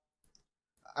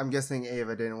I'm guessing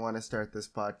Ava didn't want to start this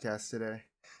podcast today.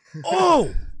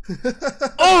 Oh!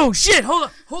 Oh, shit! Hold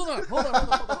on.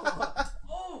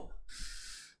 Oh!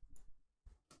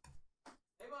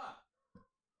 Ava!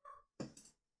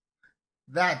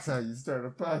 That's how you start a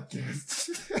podcast.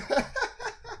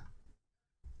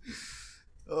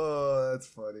 Oh, that's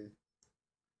funny.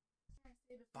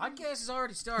 Podcast has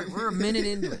already started. We're a minute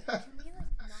into it.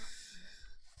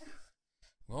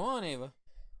 Go on, Ava.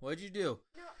 What'd you do?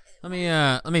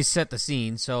 Let me set the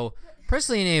scene. So,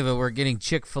 Presley and Ava were getting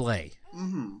Chick-fil-A.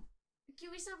 Mm-hmm.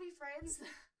 Can we still be friends?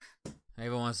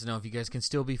 Ava wants to know if you guys can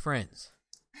still be friends.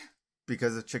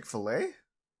 Because of Chick-fil-A?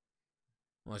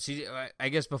 Well, I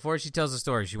guess before she tells the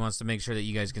story, she wants to make sure that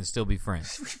you guys can still be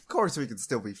friends. Of course we can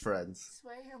still be friends.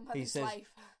 Swear your mother's life.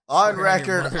 On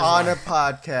record, on a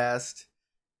podcast.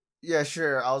 Yeah,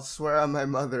 sure. I'll swear on my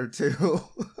mother, too.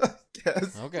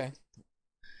 Guess. Okay.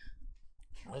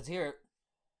 Let's hear it.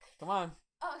 Come on.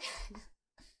 Okay.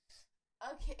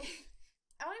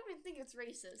 I don't even think it's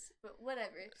racist, but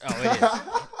whatever.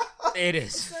 Oh, it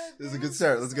is. So This is a good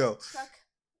start. Let's go. Truck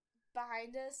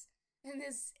behind us, and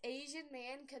this Asian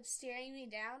man kept staring me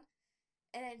down,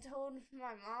 and I told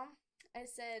my mom, I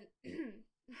said,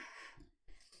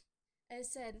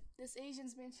 this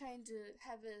Asian's been trying to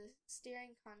have a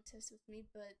staring contest with me,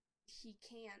 but he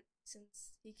can't,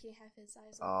 since he can't have his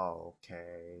eyes on.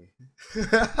 Okay.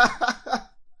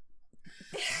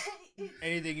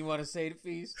 Anything you want to say to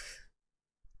Feast?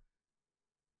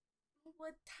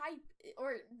 What type,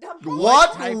 or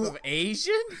What type of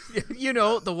Asian? You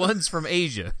know, the ones from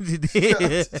Asia.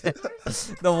 The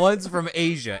ones from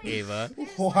Asia, Ava.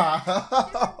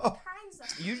 Wow.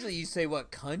 Usually you say what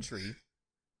country.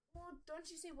 Well, don't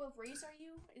you say what race are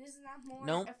you? Isn't that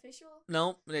more official?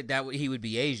 No, he would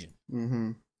be Asian.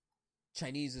 Mm-hmm.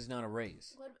 Chinese is not a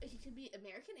race. He could be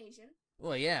American Asian.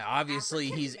 Well, yeah, obviously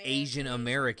he's Asian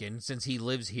American since he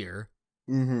lives here.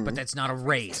 Mm-hmm. But that's not a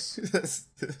race.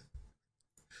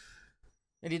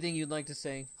 Anything you'd like to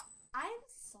say? I'm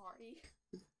sorry.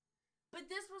 But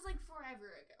this was like forever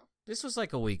ago. This was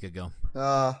like a week ago.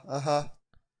 Uh-huh.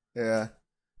 Yeah.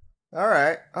 All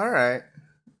right.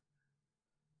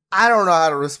 I don't know how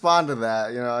to respond to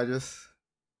that, I just...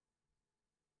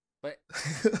 But...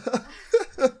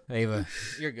 Ava,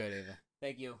 you're good, Ava.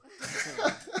 Thank you.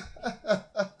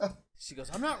 She goes,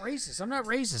 I'm not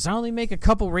racist. I only make a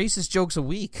couple racist jokes a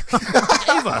week.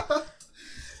 Ava!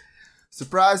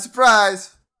 Surprise,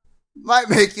 surprise. Might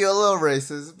make you a little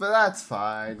racist, but that's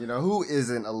fine. Who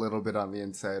isn't a little bit on the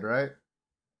inside, right?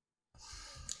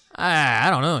 I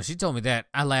don't know. She told me that.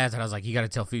 I laughed and I was like, you got to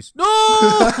tell Feast. No!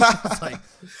 It's like...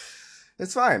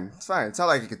 It's fine. It's not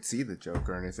like you could see the joke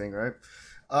or anything, right?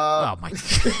 Oh, my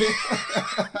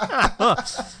God.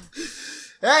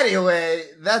 Anyway,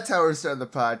 that's how we're starting the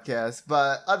podcast.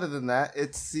 But other than that,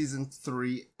 it's season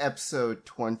 3, episode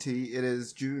 20. It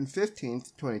is June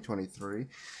 15th, 2023.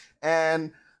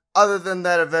 And other than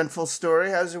that eventful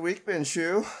story, how's your week been,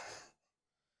 Shoe?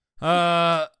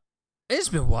 It's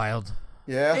been wild.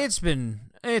 Yeah? It's been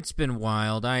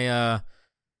wild. I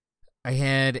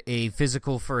had a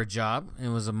physical for a job. It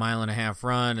was a 1.5 mile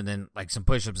run and then like some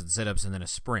push-ups and sit-ups and then a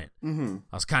sprint. Mm-hmm.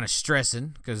 I was kind of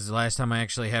stressing because the last time I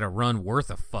actually had a run worth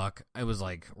a fuck, it was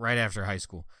like right after high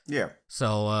school. Yeah.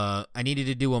 So I needed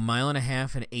to do 1.5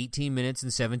 miles in 18 minutes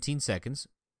and 17 seconds.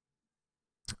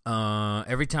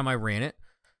 Every time I ran it,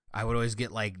 I would always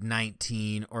get like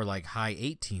 19 or like high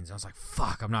 18s. I was like,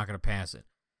 fuck, I'm not going to pass it.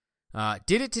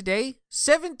 Did it today,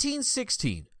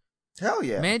 17:16. Hell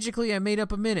yeah. Magically, I made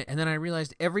up a minute, and then I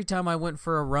realized every time I went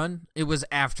for a run, it was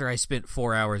after I spent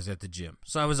 4 hours at the gym.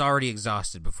 So I was already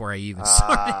exhausted before I even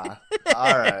started.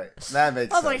 All right. That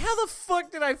makes sense. I was like, how the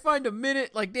fuck did I find a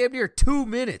minute, like damn near 2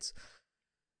 minutes?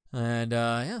 And,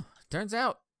 yeah, turns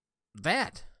out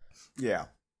that. Yeah.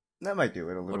 That might do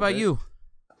it a little bit. What about you?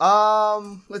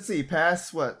 Let's see,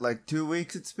 past what, like 2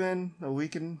 weeks it's been? A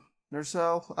week or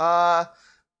so?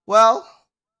 Well,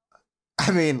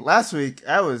 I mean, last week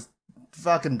I was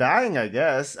fucking dying, I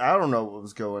guess. I don't know what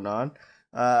was going on.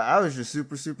 I was just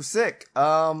super, super sick.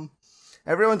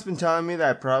 Everyone's been telling me that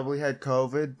I probably had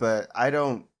COVID, but I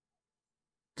don't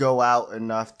go out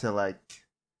enough to, like,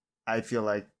 I feel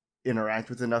like, interact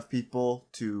with enough people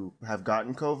to have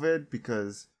gotten COVID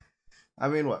because, I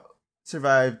mean,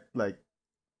 survived, like,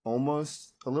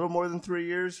 almost a little more than 3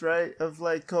 years, right, of,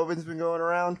 like, COVID's been going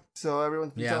around. So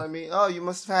everyone's been telling me, oh, you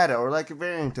must have had it, or, like, a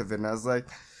variant of it. And I was like,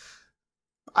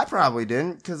 I probably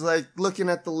didn't, because, like, looking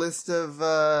at the list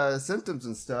of symptoms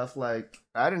and stuff, like,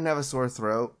 I didn't have a sore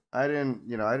throat. I didn't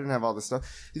have all this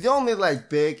stuff. The only, like,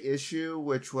 big issue,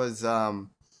 which was, and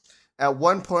at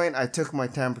one point I took my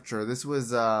temperature. This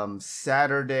was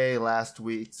Saturday last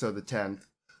week, so the 10th.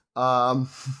 I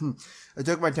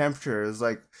took my temperature. It was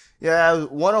like, yeah,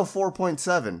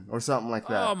 104.7 or something like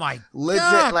that. Oh my Legit,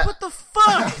 God, like, what the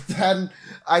fuck? Then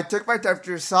I took my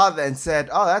temperature, saw that, and said,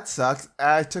 oh, that sucks. And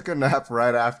I took a nap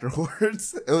right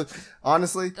afterwards. It was,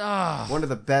 honestly, one of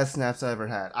the best naps I ever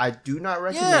had. I do not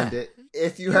recommend it.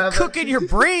 If you have cooking your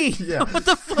brain. Yeah. What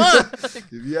the fuck?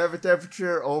 If you have a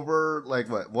temperature over, like,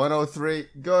 103,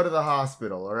 go to the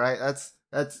hospital, all right? That's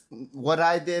what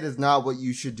I did is not what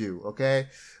you should do, okay?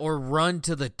 Or run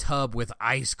to the tub with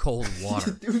ice cold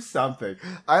water. Do something.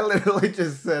 I literally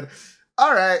just said,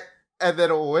 all right, and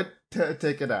then went to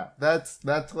take a nap. That's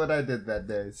what I did that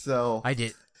day. So I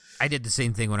did the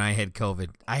same thing when I had COVID.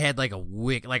 I had like a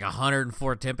week, like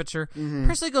 104 temperature. Mm-hmm.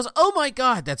 Presley goes, "Oh my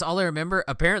God, that's all I remember."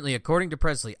 Apparently, according to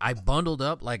Presley, I bundled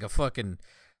up like a fucking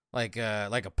like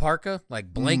a parka,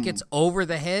 like blankets over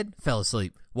the head, fell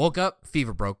asleep. Woke up,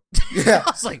 fever broke. Yeah.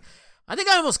 I was like, I think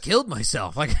I almost killed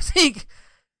myself. Like,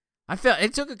 I felt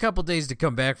it took a couple days to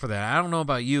come back for that. I don't know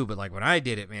about you, but like when I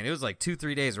did it, man, it was like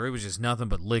 2-3 days where it was just nothing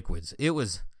but liquids. It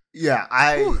was. Yeah,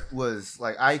 I was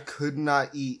like, I could not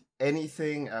eat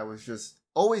anything. I was just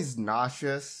always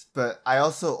nauseous, but I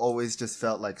also always just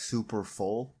felt like super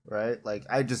full, right? Like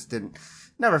I just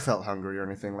never felt hungry or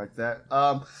anything like that.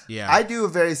 Yeah. I do a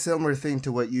very similar thing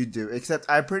to what you do, except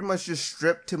I pretty much just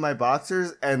strip to my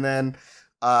boxers and then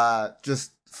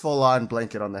just full on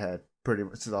blanket on the head, pretty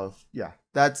much. So yeah,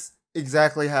 that's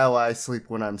exactly how I sleep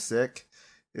when I'm sick,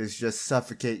 is just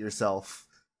suffocate yourself,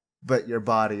 but your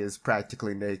body is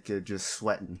practically naked, just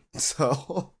sweating.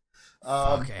 So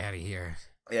fuck out of here.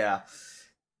 Yeah.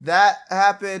 That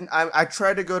happened. I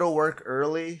tried to go to work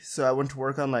early, so I went to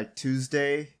work on like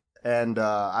Tuesday, and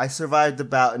I survived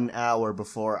about an hour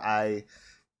before I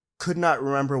could not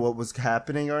remember what was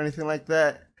happening or anything like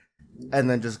that, and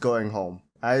then just going home.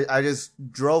 I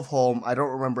just drove home. I don't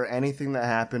remember anything that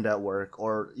happened at work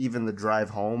or even the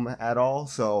drive home at all,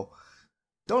 so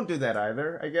don't do that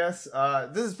either, I guess.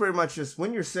 This is pretty much just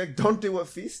when you're sick, don't do what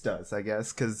Feast does, I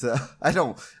guess, because I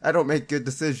don't make good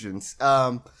decisions.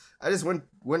 I just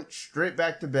went straight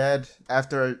back to bed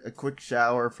after a quick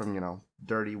shower from,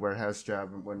 dirty warehouse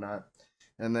job and whatnot,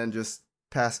 and then just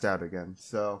passed out again.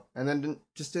 So, and then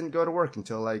didn't go to work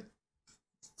until like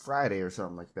Friday or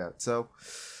something like that. So,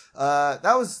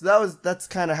 that's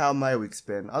kind of how my week's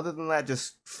been. Other than that,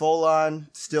 just full on,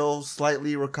 still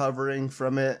slightly recovering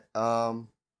from it. But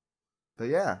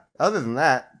yeah, other than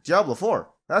that, Diablo IV.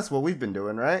 That's what we've been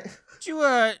doing, right? Did you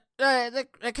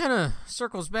that kind of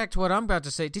circles back to what I'm about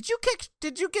to say. Did you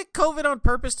get COVID on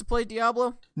purpose to play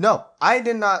Diablo? No, I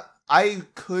did not. I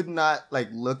could not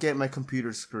look at my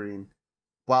computer screen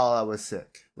while I was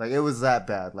sick. Like, it was that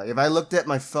bad. Like, if I looked at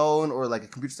my phone or a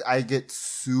computer, I get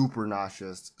super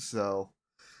nauseous. So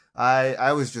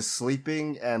I was just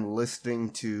sleeping and listening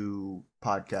to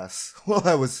podcasts while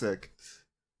I was sick.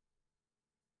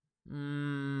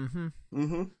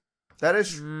 That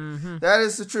is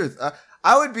the truth.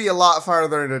 I would be a lot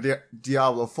farther into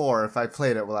Diablo 4 if I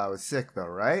played it while I was sick, though,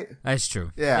 right? That's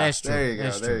true. Yeah, that's true. There you go.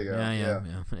 That's there true. You go. Yeah.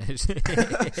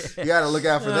 You gotta look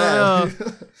out for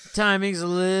that. Timing's a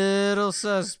little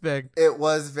suspect. It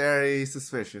was very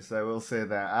suspicious, I will say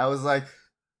that. I was like,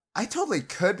 I totally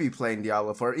could be playing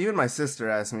Diablo 4. Even my sister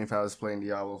asked me if I was playing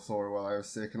Diablo 4 while I was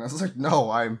sick, and I was like, no,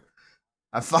 I'm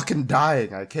fucking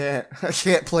dying. I can't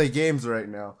play games right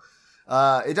now.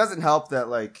 It doesn't help that,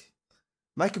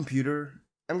 my computer,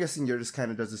 I'm guessing yours just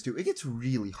kind of does this too. It gets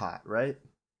really hot, right?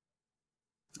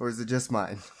 Or is it just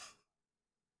mine?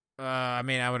 I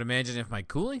mean, I would imagine if my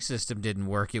cooling system didn't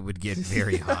work, it would get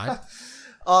very hot.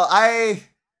 My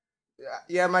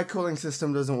cooling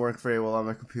system doesn't work very well on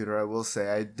my computer, I will say.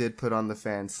 I did put on the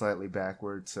fan slightly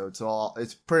backwards, so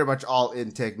it's pretty much all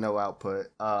intake, no output.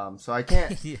 So I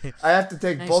can't, Yeah. I have to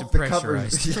take Nice both and the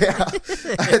covers. pressurized. Yeah.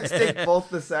 I have to take both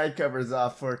the side covers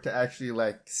off for it to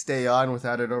actually stay on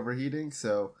without it overheating.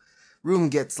 So room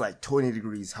gets 20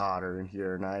 degrees hotter in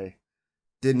here, and I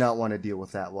did not want to deal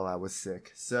with that while I was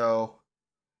sick. So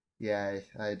yeah,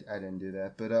 I didn't do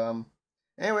that. But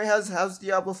anyway, how's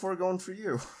Diablo 4 going for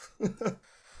you?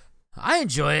 I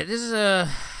enjoy it. This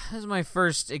is my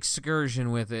first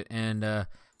excursion with it, and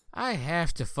I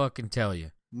have to fucking tell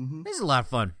you, this is a lot of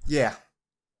fun. Yeah,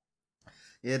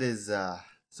 it is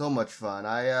so much fun.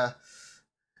 I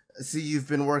see you've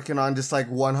been working on just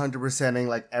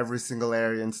 100%ing every single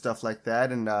area and stuff like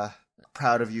that, and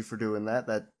proud of you for doing that.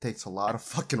 That takes a lot of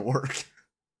fucking work.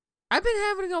 I've been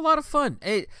having a lot of fun.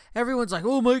 Hey, everyone's like,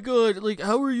 "Oh my god,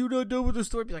 how are you not done with the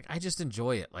story?" Be like, I just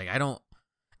enjoy it. I don't.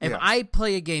 If I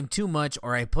play a game too much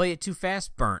or I play it too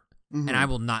fast, burnt. and I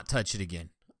will not touch it again.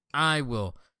 I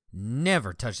will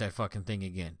never touch that fucking thing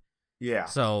again. Yeah.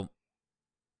 So,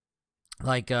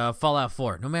 like Fallout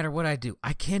 4, no matter what I do,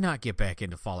 I cannot get back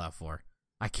into Fallout 4.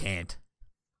 I can't.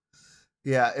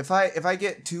 Yeah, if I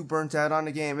get too burnt out on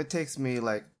a game, it takes me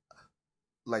like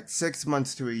 6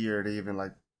 months to a year to even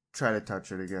like try to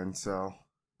touch it again. So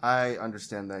I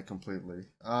understand that completely.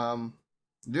 Do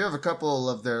you have a couple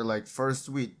of their like first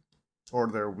week or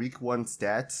their week 1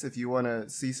 stats if you want to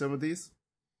see some of these?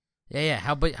 Yeah.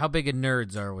 How big of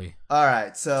nerds are we? All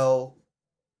right, so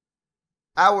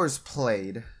hours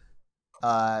played,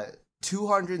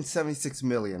 276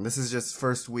 million. This is just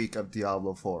first week of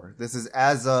Diablo 4. This is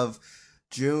as of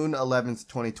June 11th,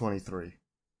 2023.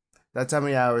 That's how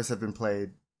many hours have been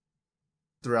played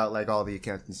throughout like all the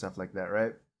accounts and stuff like that,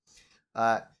 right?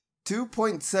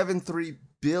 2.73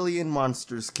 billion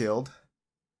monsters killed.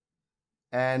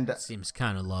 And That seems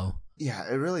kind of low. yeah,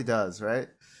 it really does, right?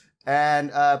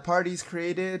 And parties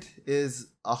created is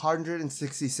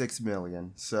 166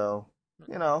 million. So,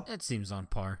 you know, That seems on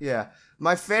par. yeah.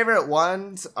 My favorite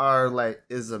ones are like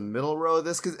is the middle row of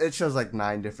this cuz it shows like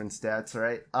 9 different stats,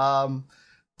 right?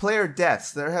 Player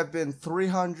deaths. There have been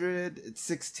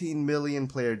 316 million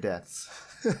player deaths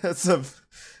as of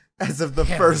the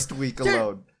first week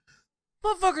alone.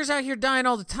 Motherfuckers out here dying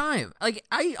all the time. Like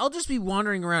I'll just be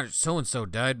wandering around. So and so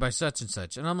died by such and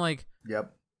such, and I'm like,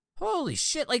 Yep. holy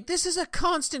shit! Like this is a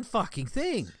constant fucking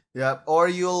thing. Yep. Or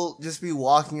you'll just be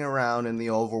walking around in the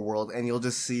overworld and you'll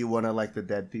just see one of like the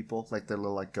dead people, like their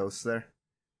little like ghosts there.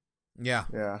 Yeah.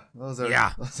 Yeah. Those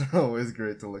are always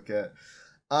great to look at.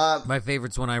 My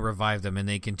favorite's when I revive them and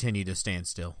they continue to stand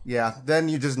still. Yeah, then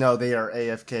you just know they are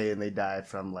AFK and they died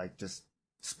from like just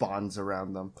spawns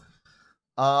around them.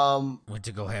 Went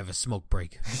to go have a smoke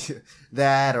break.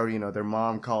 That, or you know, their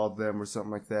mom called them or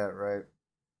something like that, right?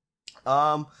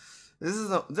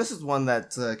 This is one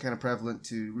that's kind of prevalent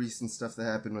to recent stuff that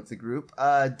happened with the group.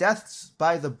 Deaths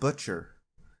by the butcher.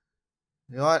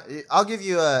 You know what? I'll give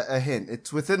you a hint.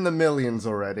 It's within the millions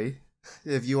already.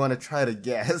 If you want to try to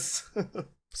guess.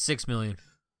 6 million.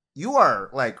 You are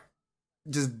like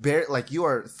just you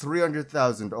are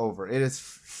 300,000 over. It is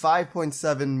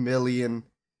 5.7 million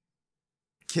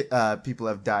people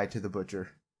have died to the butcher.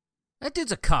 That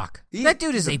dude's a cock. That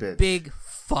dude is a big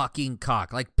fucking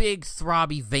cock. Like big,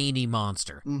 throbby, veiny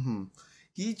monster. Mm-hmm.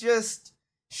 He just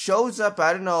shows up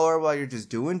out of nowhere while you're just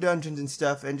doing dungeons and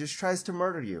stuff and just tries to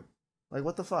murder you. Like,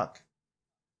 what the fuck?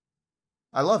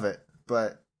 I love it,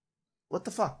 but what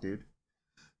the fuck, dude?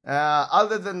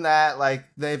 Other than that, like,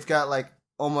 they've got, like,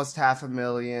 almost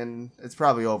 500,000. It's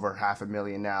probably over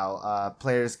 500,000 now.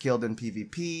 Players killed in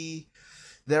PvP.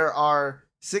 There are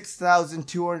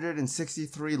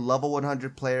 6,263 level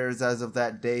 100 players as of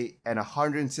that date, and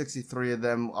 163 of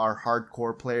them are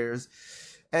hardcore players.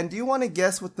 And do you want to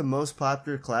guess what the most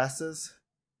popular class is?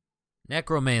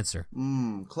 Necromancer.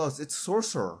 Close. It's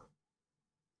Sorcerer.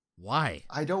 Why?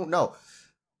 I don't know.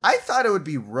 I thought it would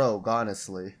be Rogue,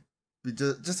 honestly.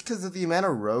 Just because of the amount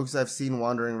of rogues I've seen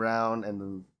wandering around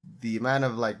and the amount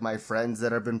of, like, my friends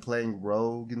that have been playing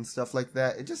Rogue and stuff like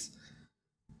that.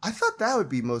 I thought that would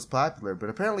be most popular, but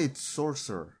apparently it's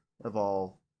Sorcerer of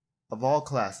all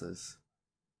classes.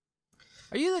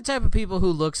 Are you the type of people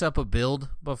who looks up a build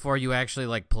before you actually,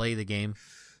 like, play the game?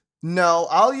 No,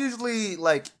 I'll usually,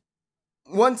 like,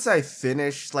 once I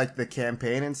finish, like, the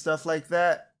campaign and stuff like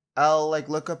that, I'll, like,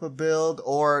 look up a build,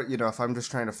 or, you know, if I'm just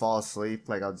trying to fall asleep,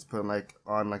 like, I'll just put, like,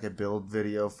 on, like, a build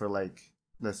video for, like,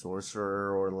 the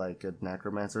Sorcerer or, like, a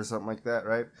Necromancer or something like that,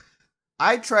 right?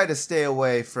 I try to stay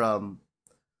away from,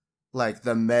 like,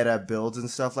 the meta builds and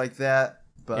stuff like that,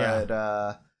 but,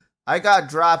 I got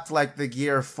dropped, like, the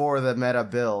gear for the meta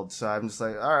build, so I'm just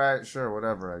like, alright, sure,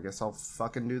 whatever, I guess I'll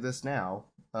fucking do this now.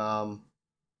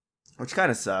 Which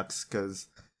kind of sucks, because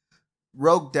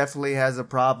Rogue definitely has a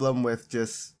problem with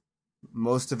just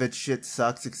most of its shit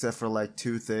sucks except for, like,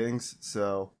 2 things,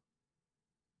 so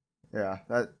yeah,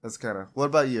 that's kind of... What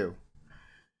about you?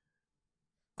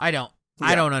 I don't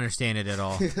understand it at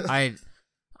all.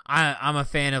 I'm a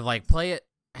fan of, like, play it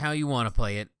how you want to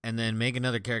play it, and then make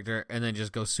another character, and then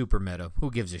just go super meta. Who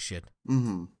gives a shit?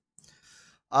 Mm-hmm.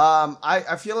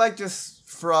 I feel like just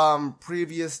from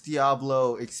previous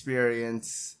Diablo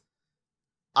experience,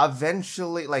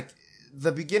 eventually, like,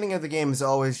 the beginning of the game is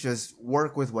always just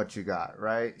work with what you got,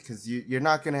 right? Because you're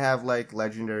not going to have, like,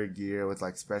 legendary gear with,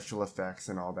 like, special effects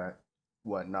and all that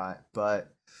whatnot.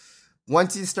 But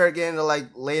once you start getting to, like,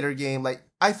 later game, like,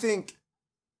 I think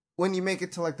when you make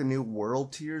it to, like, the new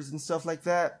world tiers and stuff like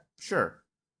that, sure.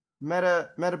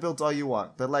 Meta builds all you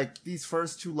want. But, like, these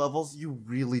first 2 levels, you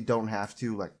really don't have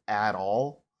to, like, at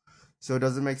all. So it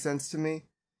doesn't make sense to me.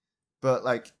 But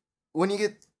like when you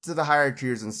get to the higher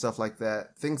tiers and stuff like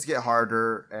that, things get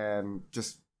harder, and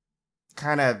just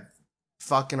kind of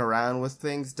fucking around with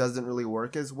things doesn't really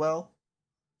work as well,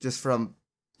 just from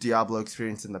Diablo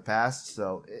experience in the past.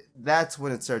 So that's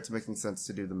when it starts making sense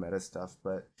to do the meta stuff.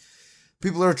 But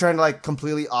people are trying to like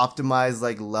completely optimize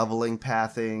like leveling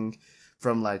pathing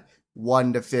from like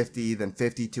 1 to 50, then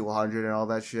 50 to 100 and all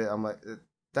that shit. I'm like,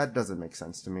 that doesn't make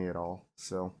sense to me at all.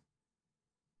 So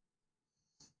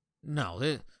No,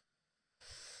 to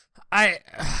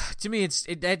me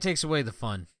that takes away the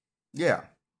fun. yeah,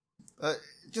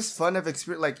 just fun of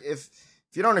experience. Like if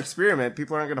you don't experiment,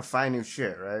 people aren't gonna find new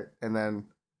shit, right? And then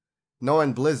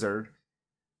knowing Blizzard,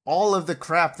 all of the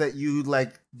crap that you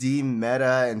like deem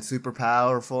meta and super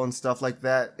powerful and stuff like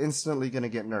that instantly gonna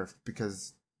get nerfed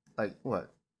because like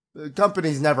what?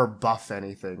 Companies never buff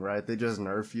anything, right? They just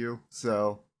nerf you.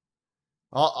 So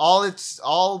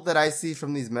all that I see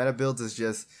from these meta builds is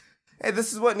just, hey,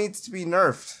 this is what needs to be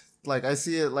nerfed. Like I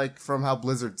see it like from how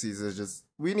Blizzard sees it, is just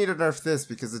we need to nerf this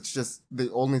because it's just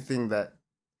the only thing that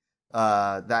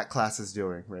that class is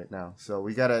doing right now. So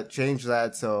we gotta change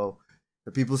that so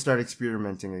the people start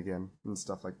experimenting again and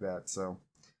stuff like that. So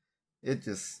it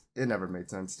never made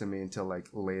sense to me until like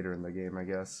later in the game, I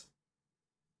guess.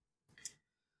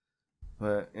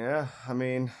 But yeah, I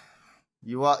mean,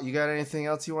 you got anything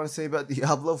else you want to say about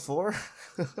Diablo 4?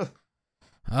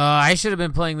 I should have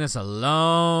been playing this a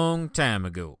long time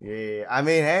ago. Yeah, I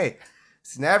mean, hey,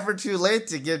 it's never too late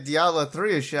to give Diablo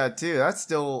 3 a shot too. That's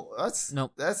still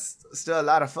a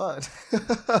lot of fun.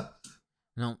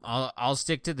 No, I'll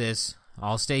stick to this.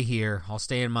 I'll stay here. I'll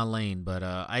stay in my lane. But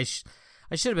I should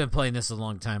have been playing this a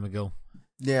long time ago.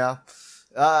 Yeah,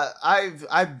 I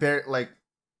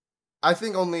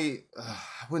think only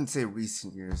I wouldn't say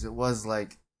recent years. It was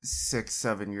like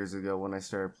 6-7 years ago when I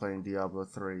started playing Diablo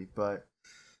 3, but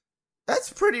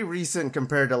that's pretty recent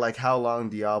compared to like how long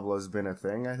Diablo's been a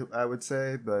thing. I would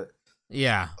say, but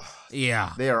yeah,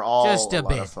 they are all just a lot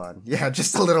bit of fun. Yeah,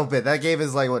 just a little bit. That game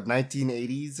is like what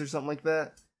 1980s or something like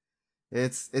that.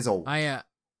 It's old.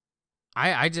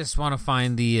 I just want to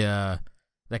find the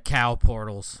cow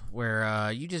portals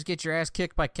where you just get your ass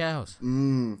kicked by cows.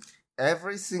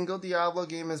 Every single Diablo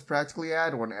game has practically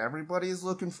had one. Everybody is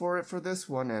looking for it for this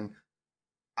one, and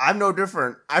I'm no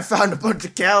different. I found a bunch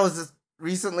of cows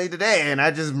recently today, and I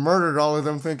just murdered all of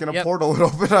them thinking a portal would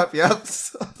open up. Yep.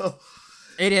 So.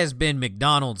 It has been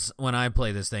McDonald's when I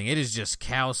play this thing. It is just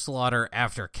cow slaughter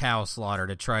after cow slaughter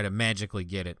to try to magically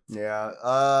get it.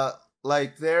 Yeah.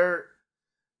 Like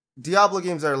Diablo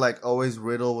games are like always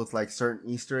riddled with like certain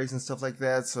Easter eggs and stuff like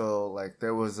that. So like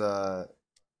there was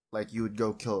like you would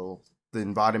go kill the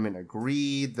embodiment of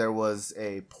greed. There was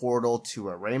a portal to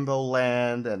a rainbow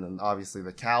land, and then obviously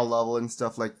the cow level and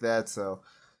stuff like that. So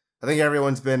I think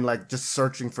everyone's been like just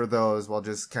searching for those while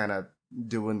just kind of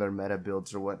doing their meta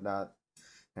builds or whatnot.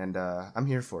 And I'm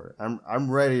here for it.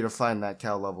 I'm ready to find that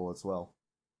cow level as well.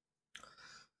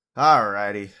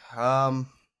 Alrighty.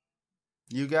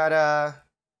 You got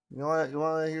you want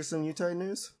to hear some Utah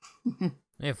news?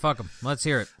 Yeah, fuck them. Let's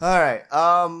hear it. All right.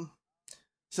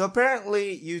 So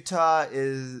apparently Utah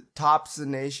tops the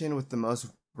nation with the most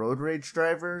road rage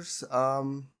drivers.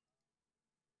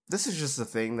 This is just a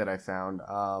thing that I found.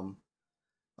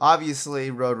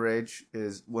 Obviously road rage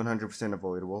is 100%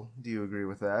 avoidable. Do you agree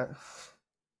with that?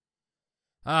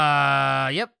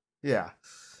 Yep. Yeah.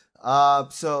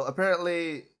 So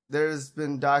apparently there's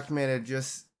been documented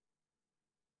just,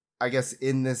 I guess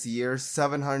in this year,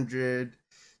 700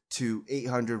 to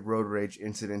 800 road rage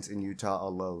incidents in Utah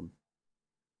alone.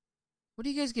 What do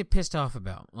you guys get pissed off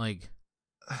about? Like,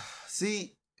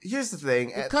 see, here's the thing.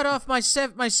 You cut off my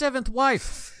seventh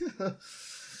wife.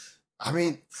 I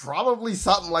mean, probably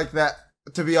something like that,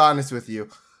 to be honest with you.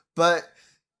 But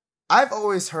I've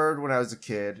always heard when I was a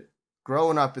kid,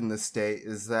 growing up in this state,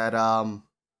 is that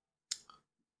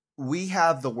we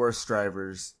have the worst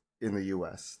drivers in the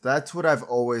U.S. That's what I've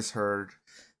always heard.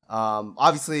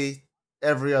 Obviously,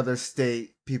 every other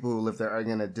state, people who live there are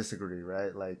going to disagree,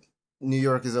 right? Like, New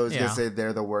York is always going to say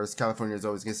they're the worst. California is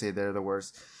always going to say they're the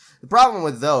worst. The problem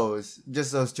with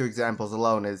just those two examples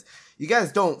alone, is you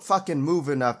guys don't fucking move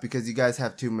enough because you guys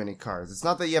have too many cars. It's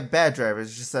not that you have bad drivers,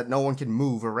 it's just that no one can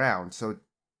move around, so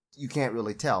you can't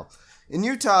really tell. In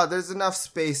Utah, there's enough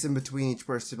space in between each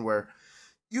person where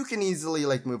you can easily,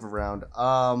 like, move around.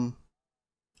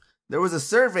 There was a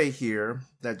survey here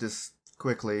that just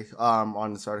quickly,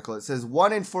 on this article, it says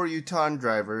 1 in 4 Utah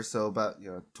drivers, so about,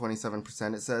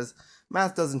 27%, it says.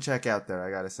 Math doesn't check out there,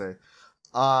 I gotta say.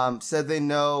 Said they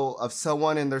know of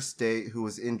someone in their state who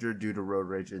was injured due to road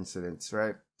rage incidents,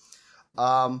 right?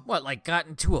 What, like got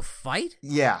into a fight?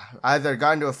 Yeah, either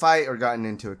got into a fight or gotten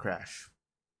into a crash.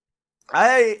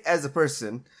 I, as a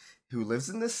person who lives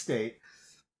in this state,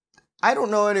 I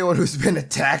don't know anyone who's been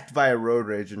attacked by a road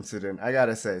rage incident, I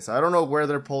gotta say. So I don't know where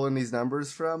they're pulling these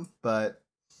numbers from, but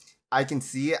I can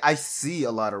see it. I see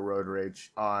a lot of road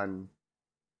rage on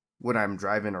when I'm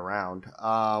driving around.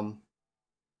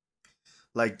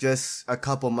 Like just a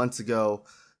couple months ago,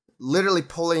 literally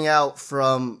pulling out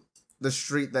from the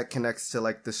street that connects to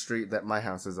like the street that my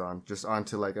house is on, just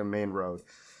onto like a main road.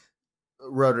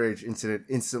 Road rage incident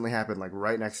instantly happened like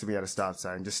right next to me at a stop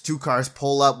sign. Just two cars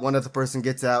pull up, one other person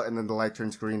gets out, and then the light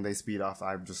turns green, they speed off.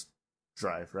 I just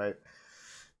drive, right?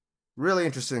 Really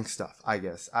interesting stuff, I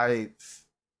guess. I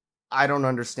don't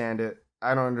understand it.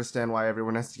 I don't understand why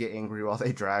everyone has to get angry while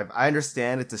they drive. I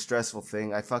understand it's a stressful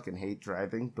thing. I fucking hate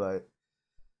driving, but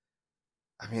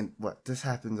I mean, what? This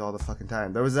happens all the fucking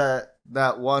time. There was that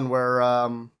one where I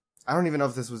don't even know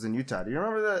if this was in Utah. Do you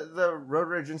remember the road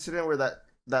rage incident where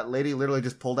that lady literally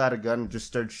just pulled out a gun and just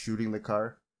started shooting the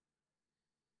car?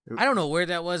 I don't know where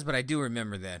that was, but I do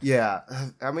remember that. Yeah,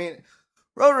 I mean,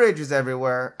 road rage is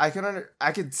everywhere. I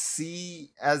could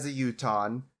see as a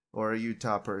Utahn or a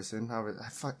Utah person.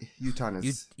 Utahn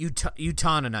is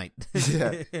Utahninite.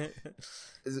 Yeah.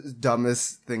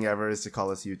 Dumbest thing ever is to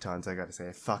call us Utahns. I gotta say,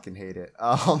 I fucking hate it.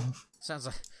 Sounds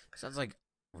like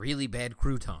really bad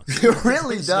croutons. It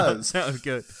really does. Sounds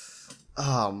good.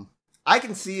 I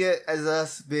can see it as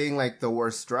us being like the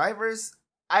worst drivers.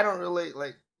 I don't really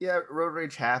like. Yeah, road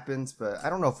rage happens, but I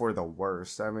don't know if we're the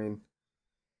worst. I mean,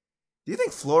 do you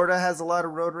think Florida has a lot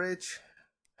of road rage?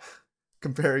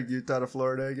 Comparing Utah to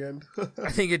Florida again? I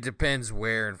think it depends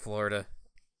where in Florida.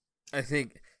 I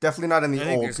think definitely not in the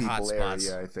old people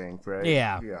area. I think, right?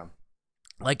 Yeah. Yeah.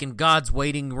 Like in God's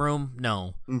waiting room,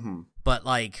 no. Mm-hmm. But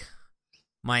like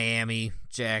Miami,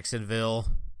 Jacksonville,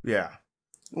 yeah,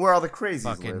 where all the crazies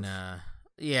fucking live.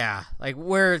 yeah, like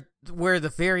where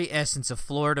the very essence of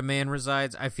Florida man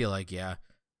resides. I feel like yeah.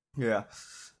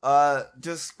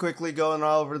 Just quickly going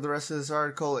all over the rest of this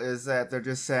article is that they're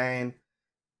just saying,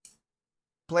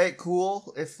 play it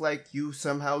cool if like you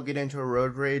somehow get into a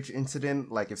road rage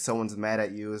incident. Like if someone's mad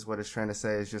at you is what it's trying to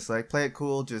say. It's just like, play it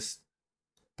cool. Just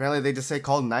apparently they just say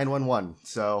call 911.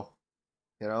 So,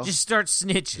 you know, just start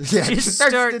snitching. Yeah, just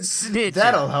start snitching.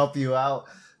 That'll help you out.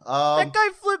 That guy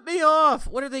flipped me off.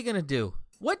 What are they gonna do?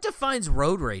 What defines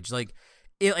road rage? Like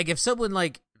if someone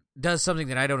like does something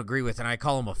that I don't agree with and I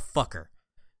call him a fucker,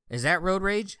 is that road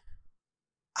rage?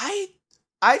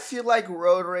 I feel like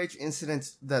road rage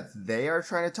incidents that they are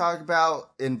trying to talk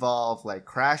about involve like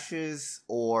crashes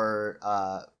or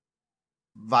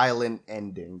violent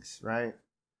endings, right?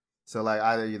 So like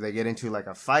either they get into like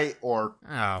a fight or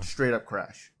straight up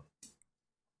crash.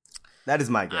 That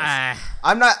is my guess.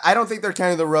 I don't think they're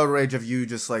counting the road rage of you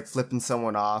just like flipping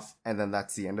someone off and then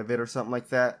that's the end of it or something like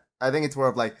that. I think it's more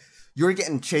of like you're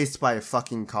getting chased by a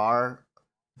fucking car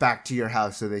back to your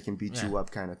house so they can beat you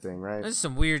up kind of thing, right? There's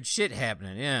some weird shit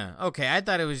happening, yeah. Okay, I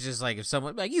thought it was just like if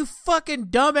someone like, you fucking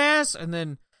dumbass, and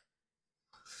then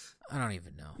I don't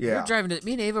even know. Yeah.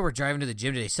 Me and Ava were driving to the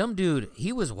gym today. Some dude,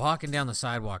 he was walking down the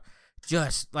sidewalk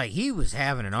just like he was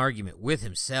having an argument with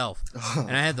himself.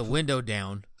 And I had the window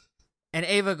down. And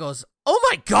Ava goes, "Oh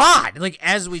my God!" Like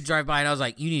as we drive by, and I was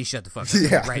like, "You need to shut the fuck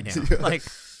up right now." Yeah. Like,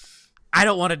 I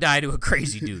don't want to die to a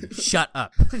crazy dude. Shut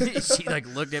up. She like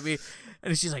looked at me,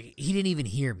 and she's like, "He didn't even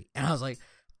hear me." And I was like,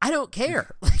 "I don't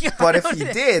care." Like, but if he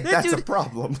did, that's dude, a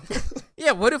problem.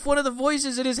 Yeah. What if one of the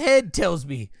voices in his head tells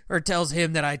me or tells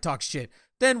him that I talk shit?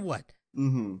 Then what?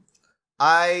 Mm-hmm.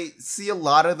 I see a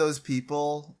lot of those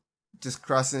people just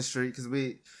crossing the street because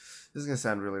this is gonna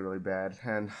sound really, really bad,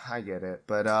 and I get it,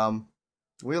 but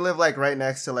we live like right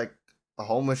next to like a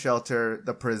homeless shelter,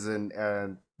 the prison,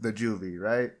 and the juvie,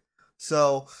 right?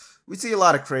 So we see a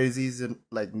lot of crazies in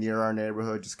like near our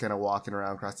neighborhood, just kind of walking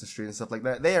around across the street and stuff like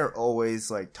that. They are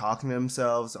always like talking to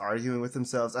themselves, arguing with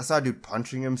themselves. I saw a dude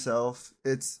punching himself.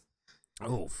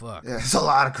 Oh fuck. Yeah, it's a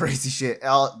lot of crazy shit.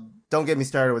 Don't get me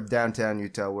started with downtown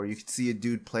Utah, where you can see a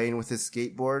dude playing with his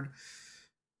skateboard,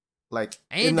 like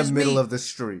in the middle of the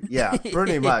street. Yeah,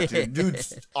 pretty much.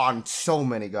 Dude's on so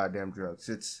many goddamn drugs.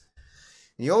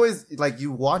 You always like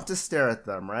you want to stare at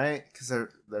them, right? Because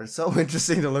they're so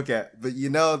interesting to look at. But you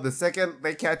know, the second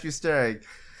they catch you staring,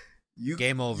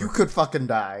 game over. You could fucking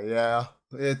die. Yeah,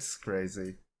 it's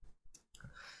crazy.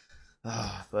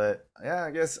 But yeah,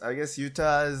 I guess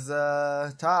Utah is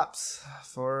tops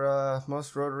for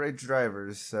most road rage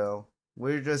drivers. So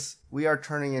we are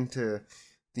turning into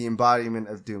the embodiment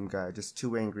of Doom Guy, just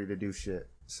too angry to do shit.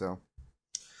 So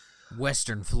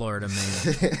Western Florida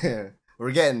man.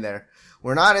 We're getting there.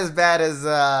 We're not as bad as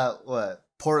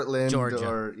Portland Georgia.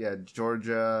 or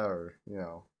Georgia or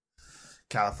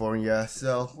California.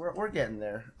 So we're getting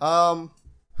there.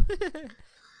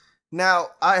 Now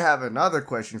I have another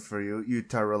question for you,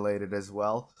 Utah related as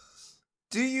well.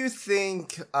 Do you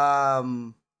think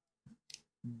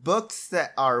books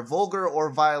that are vulgar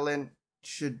or violent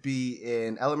should be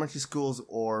in elementary schools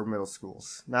or middle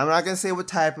schools? Now I'm not gonna say what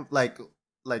type of like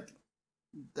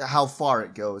how far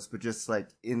it goes, but just like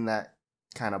in that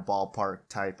kind of ballpark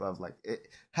type of like it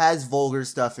has vulgar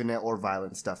stuff in it or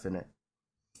violent stuff in it.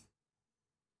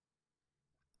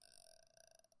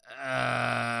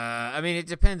 I mean, it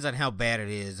depends on how bad it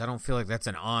is. I don't feel like that's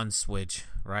an on switch,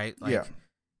 right? Like, Yeah.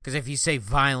 Because if you say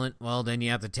violent, well, then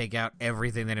you have to take out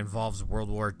everything that involves World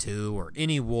War II or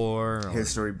any war. Or,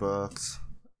 History books.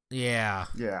 Yeah.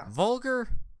 Yeah. Vulgar?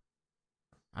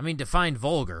 I mean, define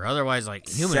vulgar. Otherwise, like,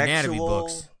 human anatomy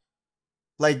books.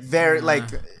 Like, very, like,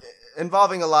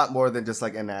 involving a lot more than just,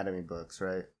 like, anatomy books,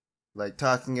 right? Like,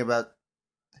 talking about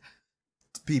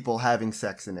people having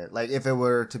sex in it. Like, if it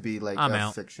were to be, like, I'm a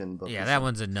out. fiction book. Yeah, that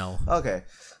one's a no. Okay.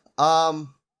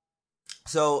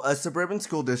 So, a suburban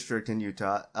school district in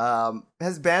Utah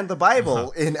has banned the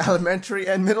Bible in elementary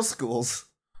and middle schools.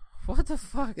 What the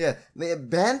fuck? Yeah, they have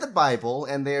banned the Bible,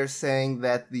 and they're saying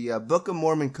that the Book of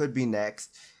Mormon could be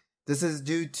next. This is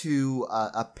due to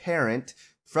a parent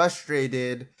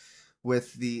frustrated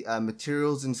with the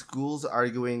materials in schools,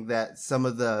 arguing that some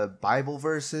of the Bible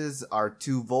verses are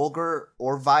too vulgar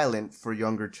or violent for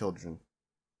younger children.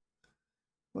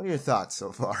 What are your thoughts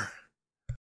so far?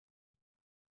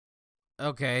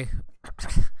 Okay.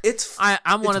 It's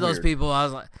I'm one of those weird. people. I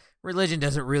was like, religion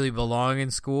doesn't really belong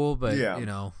in school, but,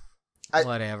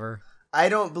 whatever. I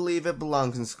don't believe it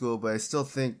belongs in school, but I still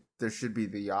think there should be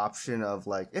the option of,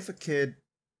 like, if a kid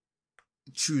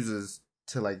chooses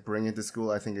to, like, bring it to school,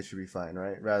 I think it should be fine,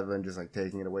 right? Rather than just, like,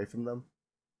 taking it away from them.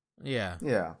 Yeah.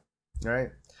 Yeah.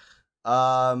 Right?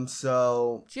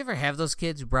 So... Did you ever have those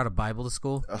kids who brought a Bible to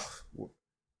school?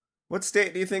 What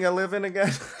state do you think I live in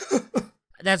again?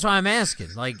 That's why I'm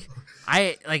asking. Like,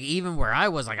 even where I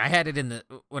was, like, I had it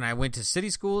when I went to city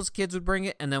schools, kids would bring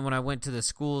it, and then when I went to the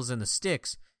schools in the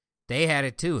sticks, they had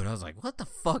it too, and I was like, what the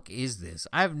fuck is this?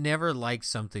 I've never liked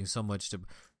something so much to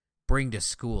bring to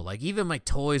school. Like, even my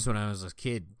toys when I was a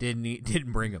kid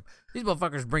didn't bring them. These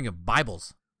motherfuckers bring them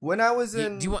Bibles. When I was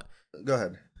in... Do you want... Go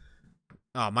ahead.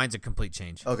 Oh, mine's a complete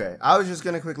change. Okay, I was just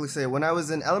going to quickly say, when I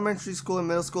was in elementary school and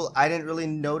middle school, I didn't really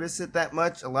notice it that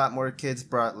much. A lot more kids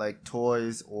brought, like,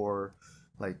 toys or,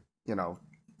 like,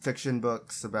 fiction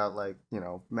books about, like,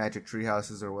 magic tree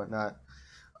houses or whatnot.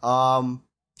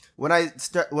 When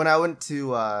I went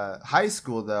to high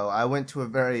school, though, I went to a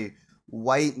very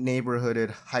white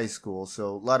neighborhooded high school,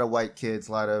 so a lot of white kids,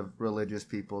 a lot of religious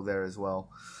people there as well.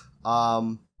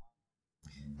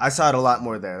 I saw it a lot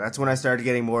more there. That's when I started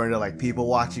getting more into, like, people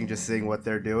watching, just seeing what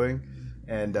they're doing.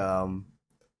 And,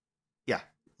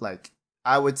 like,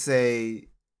 I would say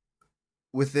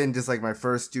within just, like, my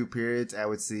first 2 periods, I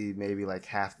would see maybe, like,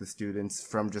 half the students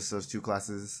from just those 2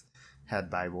 classes had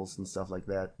Bibles and stuff like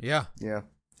that. Yeah. Yeah.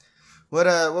 What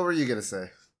were you gonna say?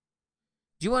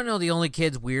 Do you want to know the only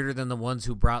kids weirder than the ones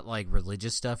who brought, like,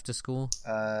 religious stuff to school?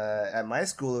 At my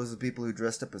school, it was the people who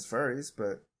dressed up as furries,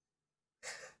 but...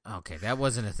 Okay, that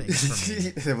wasn't a thing for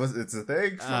me. It's a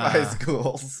thing for high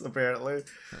schools, apparently.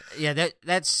 Yeah,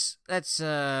 that's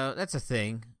a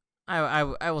thing.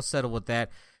 I will settle with that.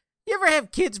 You ever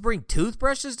have kids bring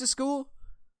toothbrushes to school?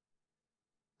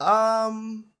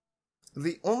 The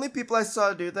only people I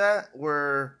saw do that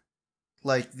were,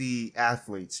 like, the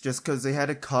athletes, just because they had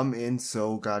to come in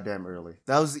so goddamn early.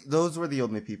 Those were the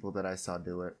only people that I saw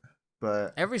do it.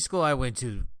 But every school I went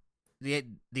to,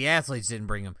 the athletes didn't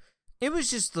bring them. It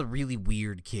was just the really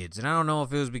weird kids, and I don't know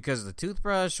if it was because of the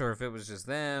toothbrush or if it was just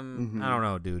them. Mm-hmm. I don't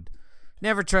know, dude.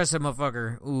 Never trust a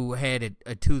motherfucker who had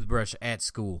a toothbrush at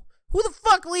school. Who the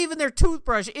fuck leaving their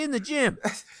toothbrush in the gym?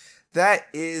 That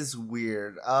is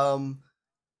weird.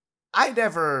 I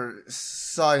never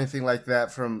saw anything like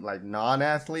that from, like,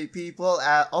 non-athlete people.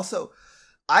 Also,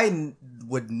 I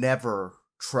would never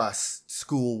trust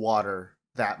school water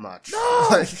that much. No!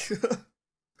 Like,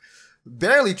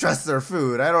 barely trust their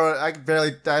food. I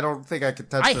don't think I could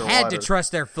touch their water. I had to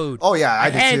trust their food. Oh yeah, I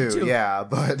had did too. to. Yeah,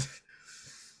 but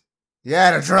you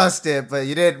had to trust it, but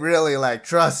you didn't really, like,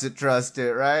 trust it,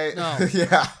 right? No.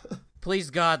 Yeah. Please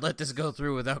God, let this go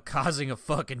through without causing a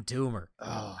fucking tumor.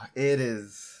 Oh, it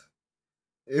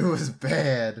was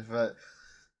bad, but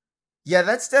yeah,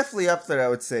 that's definitely up there, I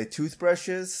would say.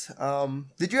 Toothbrushes.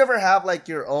 Did you ever have, like,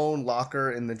 your own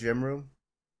locker in the gym room?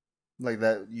 Like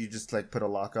that you just like put a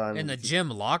lock on? In the gym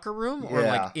locker room or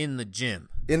like in the gym?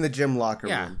 In the gym locker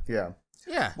room, yeah.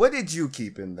 Yeah. What did you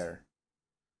keep in there?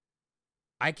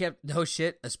 I kept, no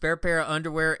shit, a spare pair of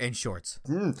underwear and shorts.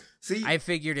 See, I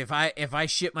figured if I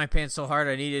shit my pants so hard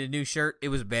I needed a new shirt, it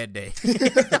was a bad day.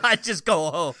 I'd just go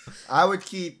home. I would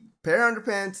keep pair of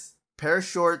underpants, pair of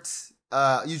shorts,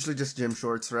 usually just gym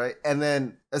shorts, right? And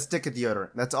then a stick of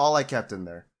deodorant. That's all I kept in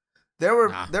there. There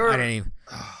were. I didn't even.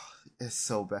 Oh, it's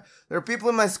so bad. There were people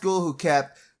in my school who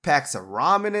kept packs of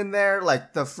ramen in there,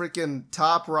 like the freaking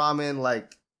top ramen,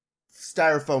 like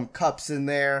styrofoam cups in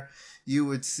there. You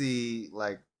would see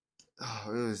like,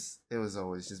 it was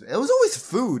always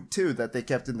food too that they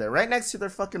kept in there, right next to their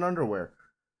fucking underwear.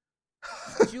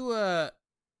 Did you have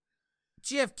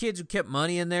kids who kept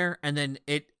money in there and then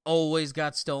it always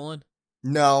got stolen?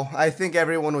 No, I think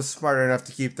everyone was smart enough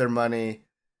to keep their money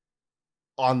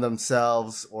on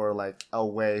themselves or like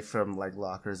away from like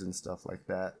lockers and stuff like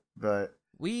that. But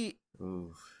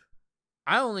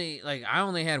I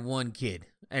only had one kid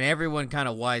and everyone kind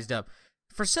of wised up.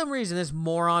 For some reason, this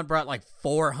moron brought like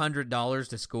 $400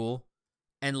 to school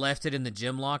and left it in the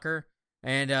gym locker.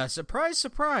 And surprise,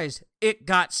 surprise, it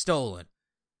got stolen.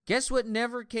 Guess what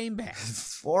never came back?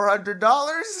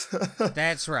 $400?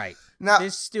 That's right. Now,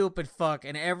 this stupid fuck.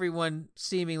 And everyone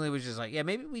seemingly was just like, yeah,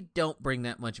 maybe we don't bring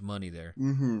that much money there.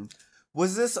 Mm-hmm.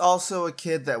 Was this also a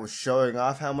kid that was showing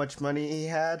off how much money he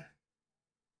had?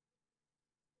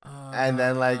 And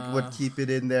then like would keep it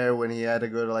in there when he had to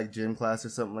go to like gym class or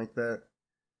something like that?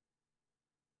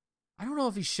 I don't know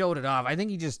if he showed it off. I think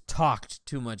he just talked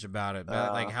too much about it,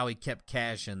 like how he kept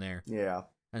cash in there. Yeah.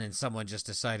 And then someone just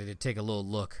decided to take a little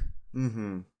look.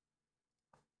 Mm-hmm.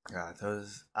 God,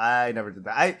 I never did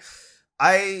that.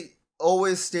 I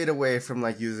always stayed away from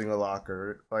like using a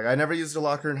locker. Like I never used a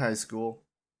locker in high school.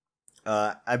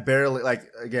 I barely, like,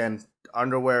 again,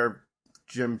 underwear,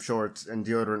 gym shorts, and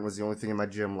deodorant was the only thing in my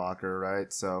gym locker,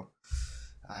 right? So.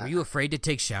 Were you afraid to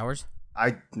take showers?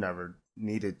 I never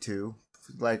needed to.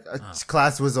 Like,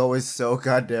 class was always so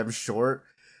goddamn short.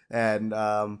 And,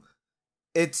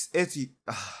 this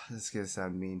is gonna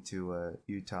sound mean to,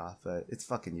 Utah, but it's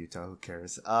fucking Utah, who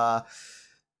cares?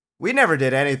 We never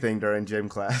did anything during gym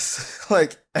class.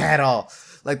 Like, at all.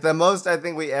 Like, the most I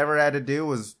think we ever had to do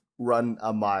was run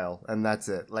a mile, and that's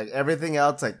it. Like, everything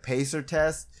else, like, pacer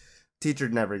test, teacher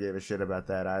never gave a shit about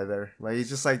that either. Like, he's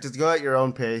just like, just go at your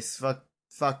own pace.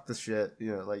 Fuck the shit.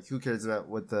 You know, like, who cares about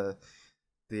what the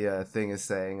thing is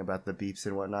saying about the beeps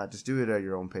and whatnot? Just do it at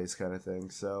your own pace kind of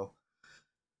thing. So,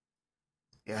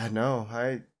 yeah, no,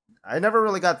 I never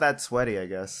really got that sweaty, I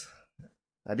guess.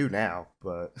 I do now,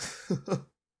 but...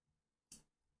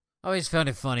 I always found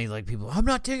it funny, like, people, I'm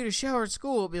not taking a shower at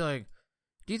school. It'll be like,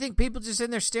 do you think people just in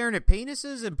there staring at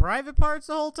penises and private parts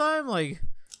the whole time? Like,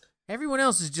 everyone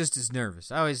else is just as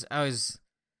nervous. I always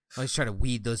try to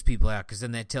weed those people out, because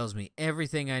then that tells me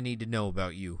everything I need to know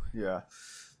about you. Yeah.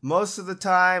 Most of the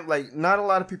time, like, not a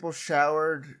lot of people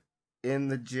showered in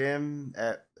the gym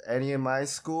at any of my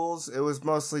schools. It was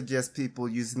mostly just people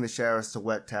using the showers to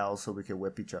wet towels so we could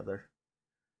whip each other.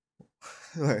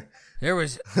 There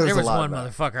was one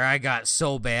motherfucker I got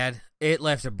so bad, it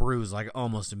left a bruise, like,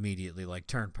 almost immediately, like,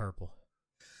 turned purple.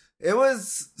 It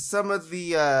was some of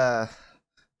the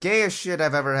gayest shit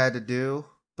I've ever had to do,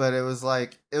 but it was a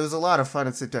lot of fun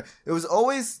at the same time.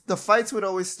 The fights would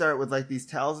always start with, like, these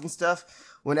towels and stuff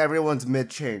when everyone's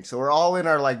mid-change. So we're all in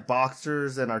our, like,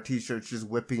 boxers and our t-shirts just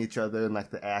whipping each other in, like,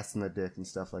 the ass and the dick and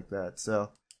stuff like that.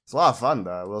 So it's a lot of fun,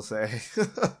 though, I will say.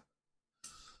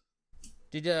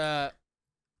 Did, you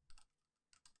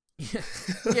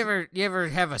ever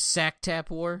have a sack tap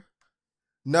war?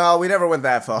 No, we never went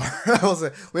that far.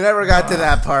 We never got to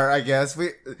that part, I guess.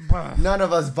 None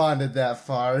of us bonded that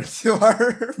far to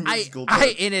our musical time.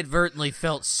 I inadvertently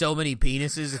felt so many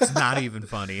penises, it's not even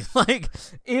funny. Like,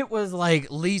 it was like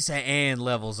Lisa Ann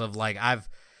levels of, like,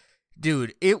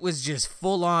 dude, it was just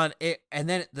full on. And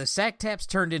then the sack taps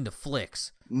turned into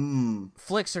flicks.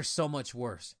 Flicks are so much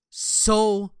worse.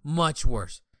 So much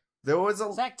worse. There was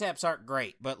sack taps aren't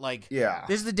great, but, like, yeah,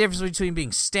 this is the difference between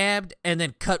being stabbed and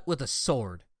then cut with a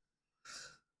sword.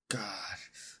 God,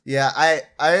 yeah,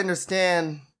 I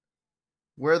understand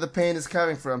where the pain is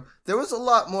coming from. There was a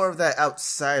lot more of that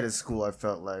outside of school. I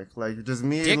felt like just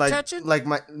me, dick like touching? Like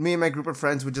me and my group of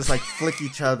friends would just like flick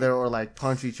each other or like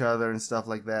punch each other and stuff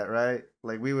like that, right?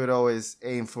 Like we would always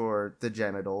aim for the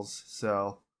genitals.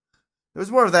 So there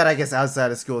was more of that, I guess, outside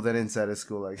of school than inside of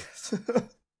school, I guess.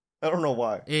 I don't know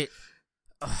why.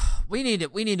 We need to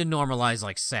normalize,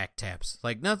 like, sack taps.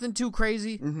 Like, nothing too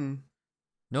crazy. Mm-hmm.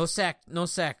 No sack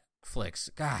flicks.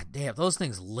 God damn, those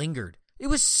things lingered. It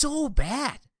was so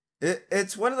bad.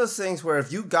 It's one of those things where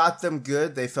if you got them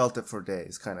good, they felt it for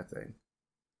days, kind of thing.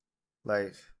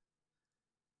 Like,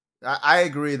 I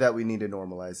agree that we need to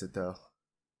normalize it, though.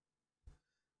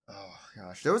 Oh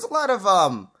gosh, there was a lot of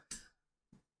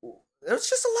there was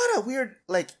just a lot of weird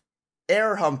like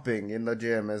air humping in the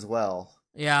gym as well.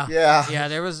 Yeah.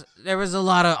 There was a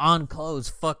lot of on clothes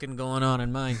fucking going on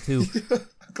in mine too.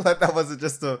 Glad that wasn't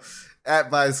just a at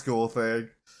my school thing.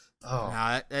 Oh,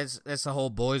 nah, that's the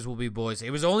whole boys will be boys. It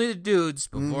was only the dudes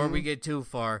before we get too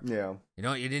far. Yeah,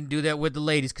 you didn't do that with the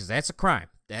ladies because that's a crime.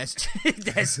 That's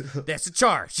a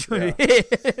charge. Yeah.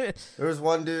 There was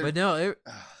one dude, but no,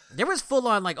 there was full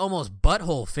on like almost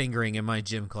butthole fingering in my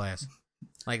gym class,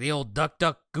 like the old duck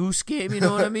duck goose game. You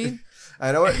know what I mean?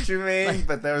 I know what you mean, like,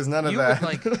 but there was none of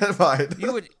that.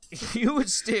 You would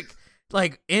stick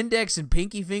like index and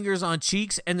pinky fingers on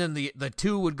cheeks, and then the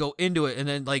two would go into it, and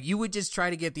then like you would just try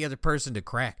to get the other person to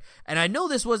crack. And I know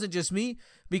this wasn't just me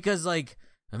because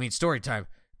story time.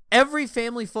 Every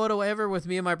family photo ever with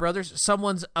me and my brothers,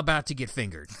 someone's about to get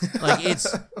fingered. Like it's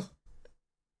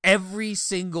every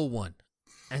single one.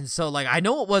 And so like I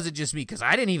know it wasn't just me because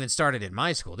I didn't even start it in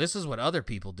my school. This is what other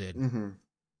people did. Mm-hmm.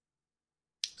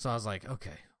 So I was like,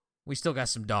 okay, we still got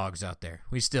some dogs out there.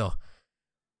 We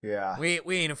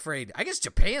ain't afraid. I guess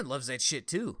Japan loves that shit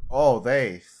too. Oh,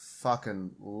 they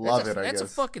fucking love it. That's a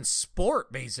fucking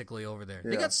sport basically over there.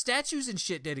 Yeah. They got statues and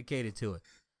shit dedicated to it.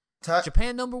 #1.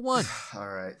 Japan. All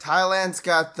right, Thailand's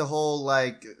got the whole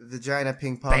like vagina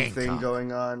ping pong thing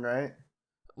going on, right?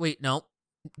 Wait, no.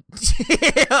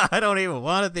 I don't even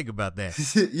want to think about that.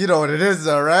 You know what it is,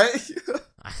 though, right?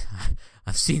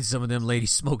 I've seen some of them ladies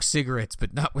smoke cigarettes,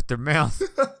 but not with their mouth.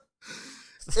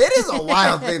 It is a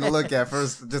wild thing to look at.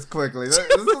 First, just quickly, this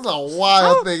is a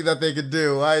wild thing that they could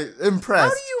do. I'm impressed. How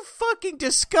do you fucking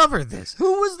discover this?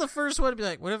 Who was the first one to be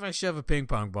like, what if I shove a ping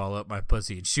pong ball up my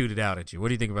pussy and shoot it out at you? What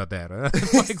do you think about that? Huh?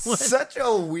 It's such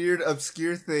a weird,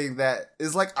 obscure thing that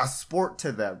is like a sport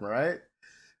to them, right?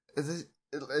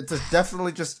 It's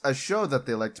definitely just a show that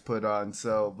they like to put on.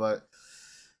 So, but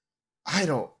I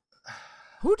don't.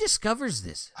 Who discovers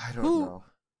this? I don't know.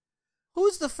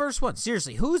 Who's the first one?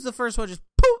 Seriously, who's the first one? Just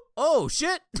poop. Oh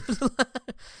shit!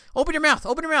 Open your mouth.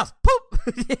 Poop.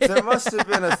 There must have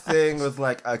been a thing with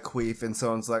like a queef, and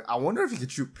someone's like, "I wonder if you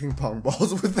could shoot ping pong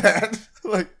balls with that."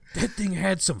 Like that thing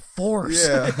had some force.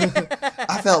 Yeah,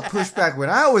 I felt pushback when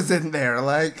I was in there.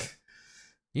 Like,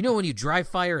 you know when you dry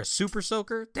fire a super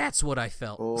soaker? That's what I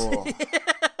felt. Oh.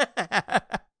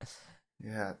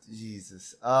 Yeah,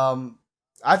 Jesus.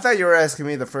 I thought you were asking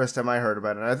me the first time I heard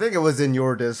about it. I think it was in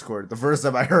your Discord the first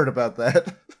time I heard about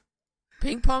that.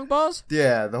 Ping pong balls?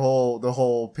 Yeah, the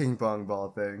whole ping pong ball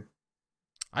thing.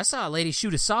 I saw a lady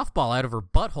shoot a softball out of her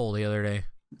butthole the other day.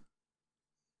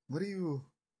 What do you...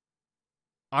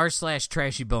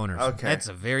 r/trashy boners. Okay. That's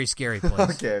a very scary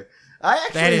place. Okay. I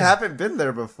actually haven't been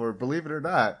there before, believe it or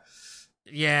not.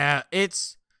 Yeah,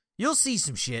 you'll see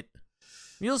some shit.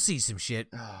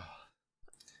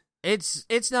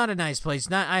 It's not a nice place.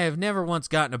 I have never once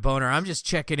gotten a boner. I'm just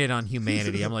checking it on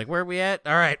humanity. I'm like, where are we at?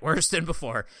 All right, worse than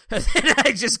before. And then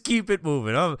I just keep it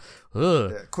moving.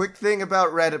 Yeah, quick thing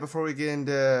about Reddit before we get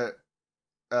into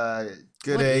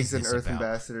good eggs and Earth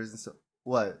ambassadors and stuff.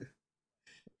 What?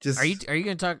 Just are you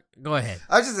going to talk? Go ahead.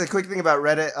 I was just a quick thing about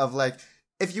Reddit of like,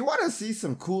 if you want to see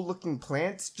some cool looking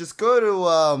plants, just go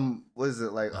to what is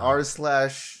it like r/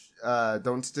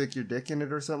 don't stick your dick in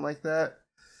it or something like that.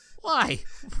 Why?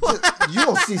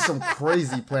 You'll see some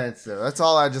crazy plants there. That's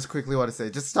all I just quickly want to say.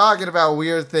 Just talking about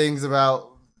weird things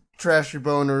about trashy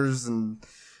boners and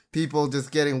people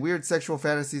just getting weird sexual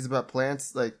fantasies about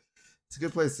plants. Like, it's a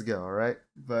good place to go, all right?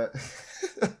 But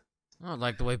I don't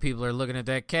like the way people are looking at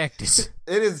that cactus.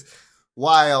 It is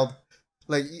wild.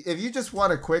 Like, if you just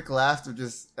want a quick laugh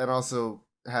and also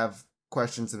have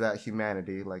questions about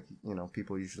humanity, like,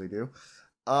 people usually do.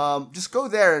 Just go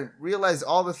there and realize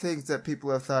all the things that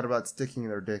people have thought about sticking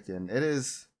their dick in.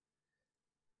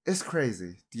 It's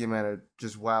crazy, the amount of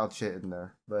just wild shit in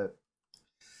there. But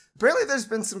apparently there's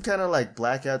been some kind of like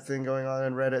blackout thing going on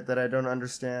in Reddit that I don't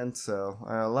understand. So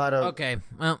a lot of... Okay,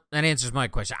 well, that answers my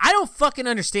question. I don't fucking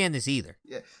understand this either.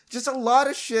 Yeah, just a lot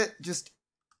of shit just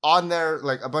on there.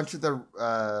 Like a bunch of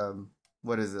the,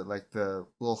 what is it? Like the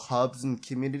little hubs and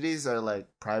communities are like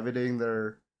privating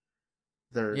their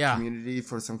community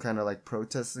for some kind of like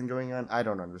protesting going on. I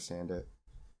don't understand it.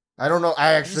 I don't know.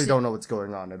 I actually don't know what's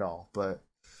going on at all, but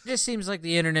this seems like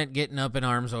the internet getting up in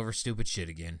arms over stupid shit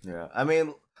again. Yeah. I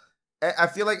mean, I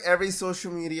feel like every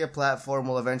social media platform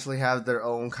will eventually have their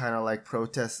own kind of like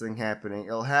protesting happening.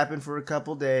 It'll happen for a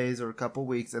couple days or a couple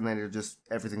weeks and then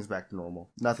everything's back to normal.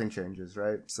 Nothing changes,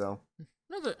 right? So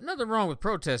Nothing wrong with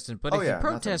protesting, but if you yeah,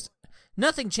 protest,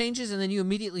 nothing changes, and then you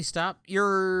immediately stop,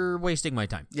 you're wasting my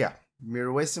time. Yeah,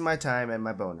 you're wasting my time and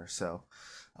my boner, so...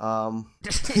 Nothing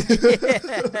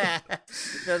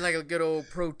like a good old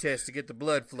protest to get the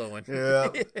blood flowing. Yeah.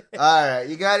 Alright,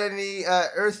 you got any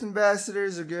Earth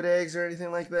Ambassadors or good eggs or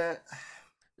anything like that?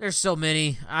 There's so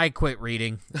many. I quit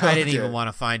reading. I didn't even want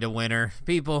to find a winner.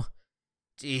 People,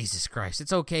 Jesus Christ,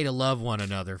 it's okay to love one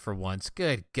another for once.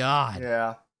 Good God.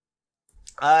 Yeah.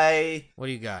 What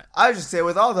do you got? I just say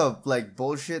with all the like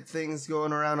bullshit things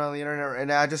going around on the internet right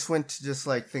now, I just went to just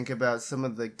like think about some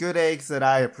of the good eggs that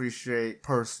I appreciate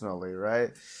personally,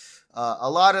 right? A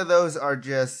lot of those are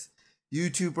just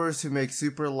YouTubers who make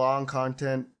super long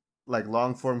content, like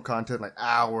long form content, like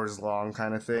hours long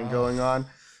kind of thing going on.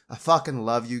 I fucking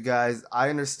love you guys. I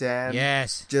understand.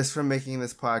 Yes. Just from making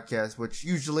this podcast, which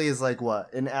usually is like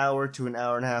what, an hour to an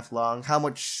hour and a half long, how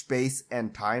much space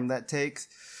and time that takes.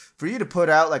 For you to put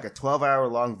out like a 12-hour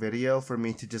long video for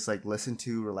me to just like listen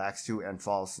to, relax to, and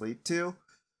fall asleep to.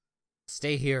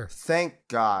 Stay here. Thank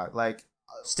God. Like,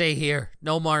 stay here.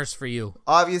 No Mars for you.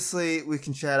 obviously we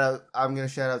can shout out, I'm going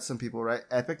to shout out some people, right?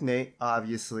 Epic Nate,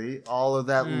 obviously. All of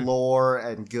that lore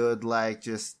and good like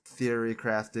just theory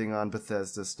crafting on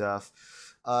Bethesda stuff.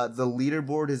 The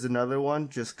leaderboard is another one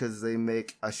just because they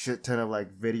make a shit ton of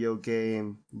like video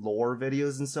game lore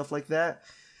videos and stuff like that.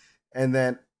 And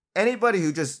then anybody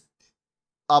who just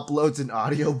uploads an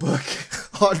audiobook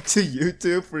onto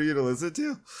YouTube for you to listen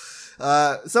to.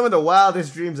 Some of the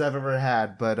wildest dreams I've ever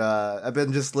had, but I've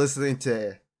been just listening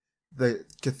to the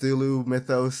Cthulhu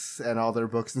mythos and all their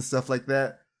books and stuff like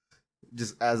that,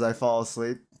 just as I fall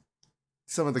asleep.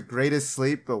 Some of the greatest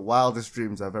sleep, but wildest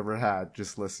dreams I've ever had,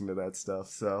 just listening to that stuff.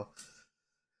 So,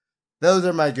 those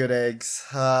are my good eggs.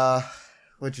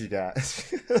 What you got?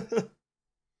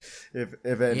 if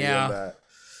any of that.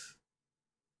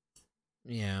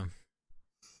 Yeah.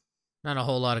 Not a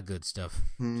whole lot of good stuff.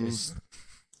 Just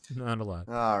not a lot.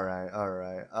 All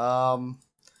right.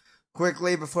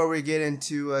 Quickly, before we get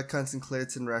into cunts and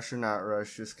clits and rush or not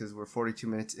rush, just because we're 42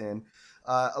 minutes in,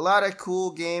 a lot of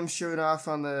cool games showing off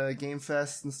on the Game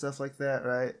Fest and stuff like that,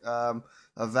 right?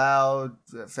 Avowed,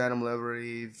 Phantom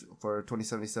Liberty for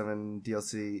 2077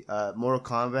 DLC, Mortal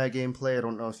Kombat gameplay. I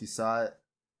don't know if you saw it.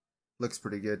 Looks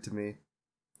pretty good to me.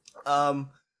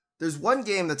 There's one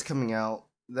game that's coming out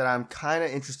that I'm kind of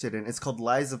interested in. It's called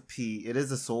Lies of P. It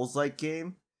is a Souls-like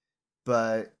game,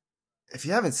 but if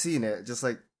you haven't seen it, just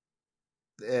like,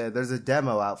 there's a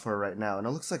demo out for it right now, and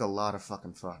it looks like a lot of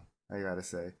fucking fun, I gotta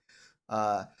say.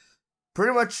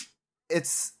 Pretty much,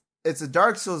 it's a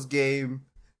Dark Souls game,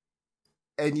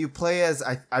 and you play as,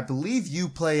 I believe you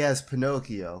play as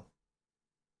Pinocchio.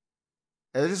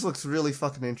 And it just looks really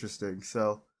fucking interesting,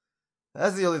 so...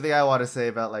 That's the only thing I want to say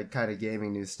about like kind of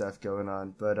gaming news stuff going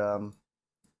on. But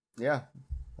yeah.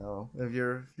 Oh, if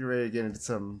you're ready to get into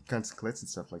some cunts and clits and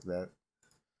stuff like that.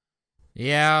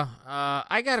 Yeah,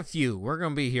 I got a few. We're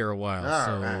gonna be here a while,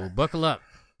 so right. Buckle up.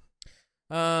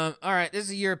 All right, this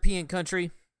is a European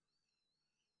country.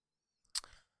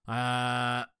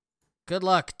 Good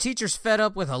luck. Teachers fed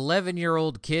up with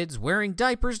 11-year-old kids wearing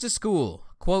diapers to school.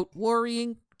 Quote,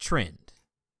 worrying trend.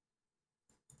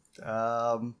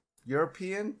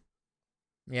 European?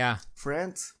 Yeah.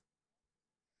 France?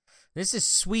 This is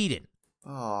Sweden.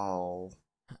 Oh.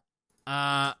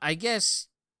 I guess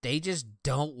they just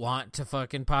don't want to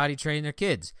fucking potty train their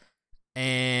kids.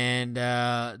 And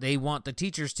they want the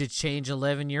teachers to change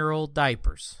 11-year-old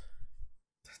diapers.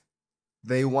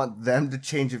 They want them to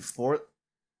change it for...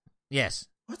 Yes.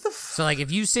 What the So, like,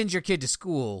 if you send your kid to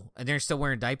school and they're still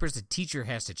wearing diapers, the teacher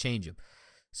has to change them.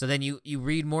 So then you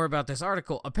read more about this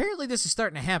article. Apparently this is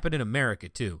starting to happen in America,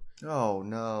 too. Oh,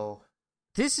 no.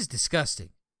 This is disgusting.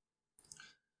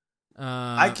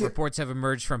 Reports have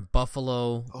emerged from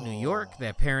Buffalo, New York,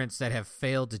 that parents that have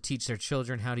failed to teach their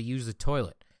children how to use the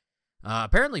toilet.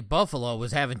 Apparently Buffalo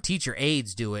was having teacher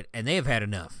aides do it, and they have had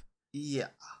enough. Yeah.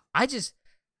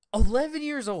 11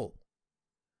 years old.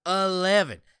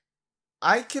 11.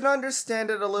 I can understand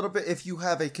it a little bit if you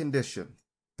have a condition.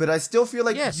 But I still feel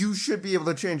like you should be able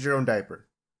to change your own diaper.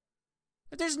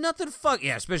 If there's nothing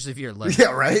yeah, especially if you're 11.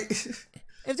 Yeah, right?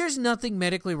 If there's nothing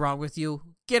medically wrong with you,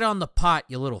 get on the pot,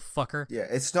 you little fucker. Yeah,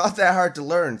 it's not that hard to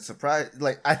learn.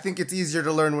 I think it's easier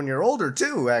to learn when you're older,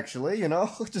 too, actually, you know?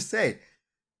 Just say,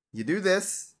 you do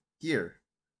this, here.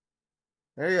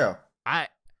 There you go.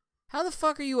 How the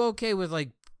fuck are you okay with,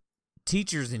 like,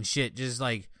 teachers and shit just,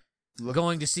 like,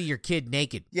 going to see your kid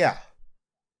naked? Yeah.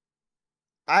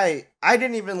 I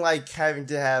didn't even like having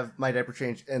to have my diaper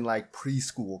changed in like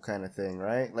preschool kind of thing,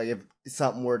 right? Like if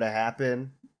something were to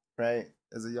happen, right,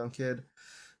 as a young kid,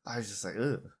 I was just like,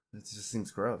 ugh. It just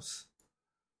seems gross.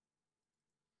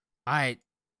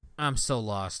 I'm so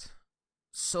lost.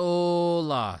 So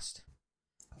lost.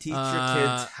 Teach your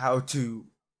kids how to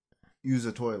use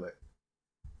a toilet.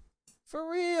 For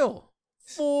real.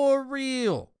 For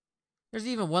real. There's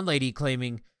even one lady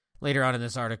claiming later on in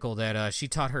this article that she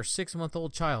taught her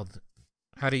 6-month-old child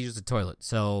how to use the toilet.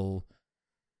 So,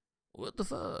 what the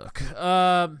fuck?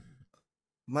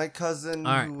 My cousin,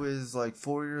 right. who is like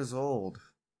 4 years old,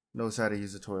 knows how to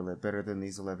use a toilet better than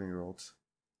these 11-year-olds.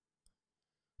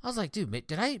 I was like, dude,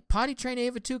 did I potty train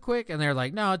Ava too quick? And they're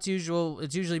like, no, it's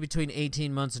usually between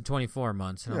 18 months and 24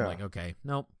 months. And I'm like, okay,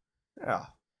 nope. Yeah.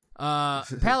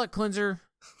 Palate cleanser,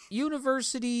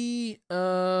 University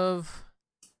of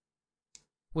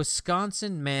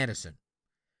Wisconsin-Madison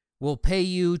will pay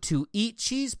you to eat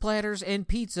cheese platters and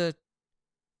pizza.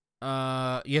 You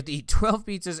have to eat 12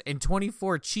 pizzas and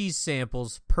 24 cheese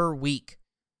samples per week.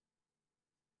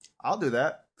 I'll do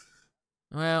that.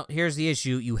 Well, here's the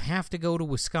issue. You have to go to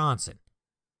Wisconsin.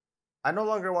 I no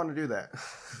longer want to do that.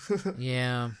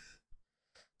 Yeah.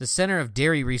 The Center of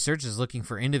Dairy Research is looking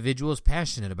for individuals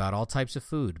passionate about all types of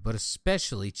food, but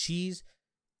especially cheese,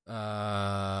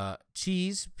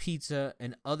 pizza,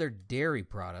 and other dairy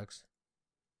products.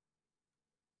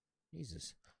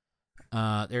 Jesus.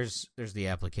 There's the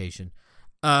application.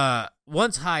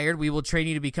 Once hired, we will train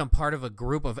you to become part of a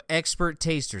group of expert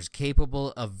tasters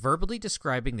capable of verbally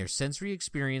describing their sensory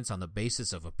experience on the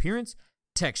basis of appearance,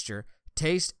 texture,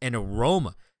 taste, and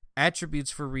aroma,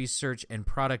 attributes for research and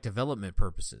product development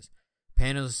purposes.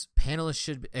 Panelists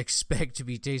should expect to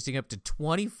be tasting up to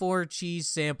 24 cheese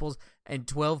samples and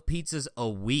 12 pizzas a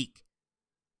week,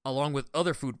 along with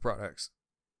other food products.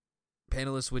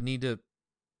 Panelists would need to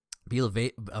be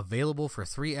available for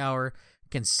 3-hour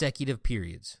consecutive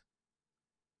periods.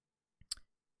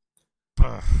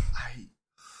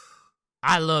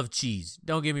 I love cheese.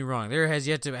 Don't get me wrong. There has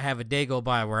yet to have a day go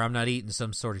by where I'm not eating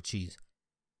some sort of cheese.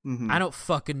 Mm-hmm. I don't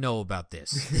fucking know about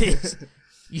this.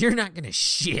 You're not going to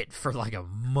shit for like a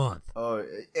month. Oh,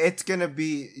 it's going to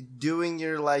be doing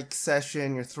your like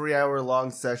session, your 3-hour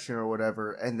long session or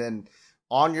whatever, and then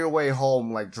on your way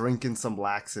home, like drinking some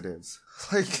laxatives.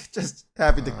 Like just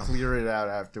having to clear it out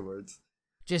afterwards.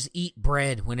 Just eat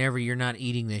bread whenever you're not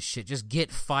eating this shit. Just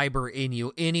get fiber in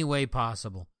you any way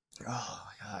possible. Oh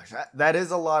my gosh, that is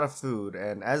a lot of food.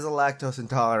 And as a lactose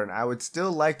intolerant, I would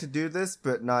still like to do this,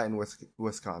 but not in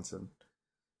Wisconsin.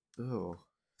 Ooh.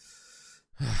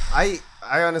 I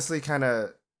honestly kind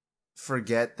of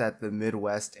forget that the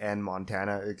Midwest and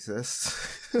Montana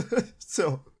exists.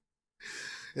 So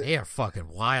they are fucking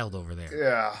wild over there.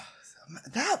 Yeah.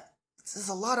 This is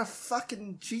a lot of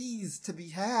fucking cheese to be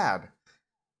had.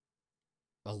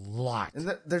 A lot.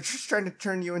 And they're just trying to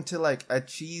turn you into like a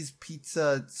cheese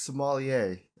pizza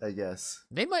sommelier, I guess.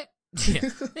 They might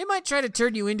try to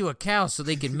turn you into a cow so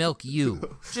they can milk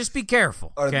you. Just be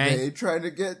careful. Are they trying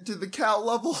to get to the cow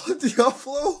level of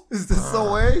Diablo? Is this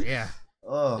the way? Yeah.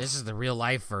 This is the real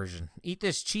life version. Eat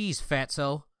this cheese,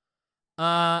 fatso.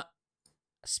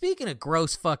 Speaking of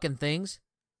gross fucking things,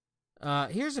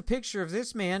 here's a picture of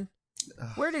this man.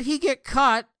 Where did he get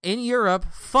caught in Europe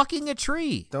fucking a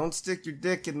tree? Don't stick your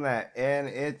dick in that. And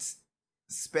it's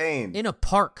Spain. In a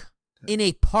park. At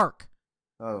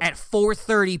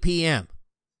 4:30 p.m.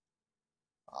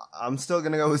 I'm still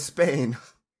going to go with Spain.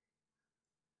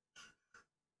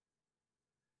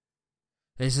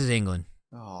 This is England.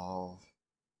 Oh.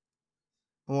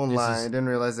 I won't lie. I didn't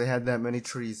realize they had that many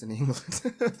trees in England.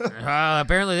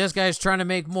 Apparently this guy's trying to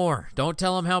make more. Don't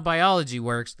tell him how biology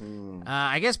works.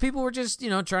 I guess people were just,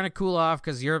 trying to cool off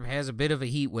because Europe has a bit of a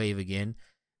heat wave again.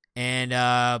 And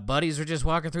buddies were just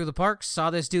walking through the park, saw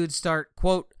this dude start,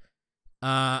 quote,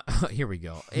 here we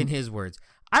go, in his words.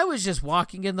 I was just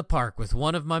walking in the park with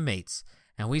one of my mates,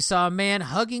 and we saw a man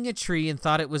hugging a tree and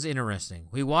thought it was interesting.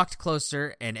 We walked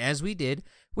closer, and as we did,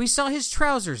 we saw his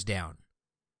trousers down.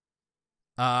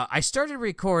 I started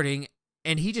recording,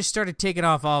 and he just started taking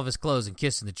off all of his clothes and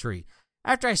kissing the tree.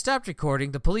 After I stopped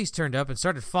recording, the police turned up and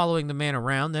started following the man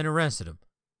around, then arrested him.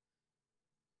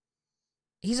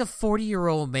 He's a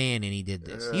 40-year-old man, and he did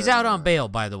this. He's out on bail,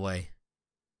 by the way.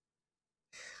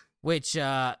 Which,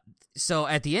 so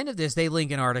at the end of this, they link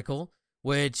an article,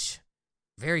 which,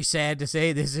 very sad to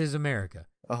say, this is America.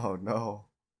 Oh, no.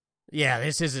 Yeah,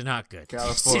 this is not good.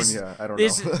 California, I don't know.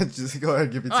 Just go ahead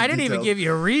and give me some I didn't details. even give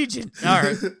you a region. All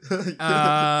right.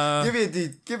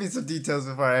 Give me some details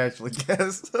before I actually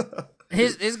guess.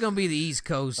 It's going to be the East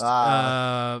Coast.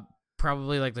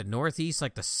 Probably like the Northeast,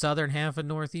 like the southern half of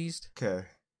Northeast. Okay.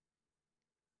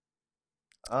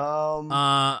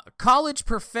 College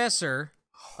professor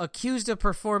accused of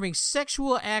performing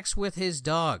sexual acts with his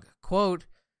dog. Quote,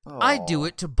 I do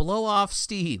it to blow off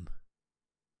steam.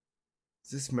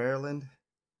 Is this Maryland?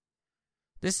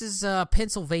 This is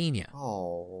Pennsylvania.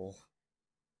 Oh.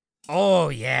 Oh,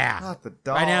 yeah. Not the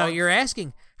dog. Right now, you're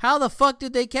asking, how the fuck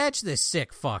did they catch this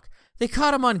sick fuck? They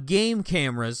caught him on game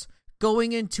cameras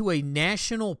going into a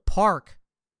national park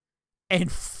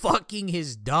and fucking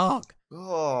his dog.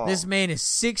 Oh. This man is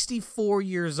 64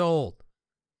 years old.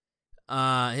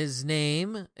 His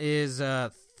name is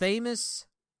Thamus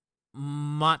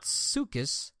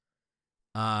Matsukis.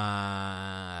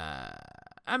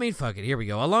 Fuck it. Here we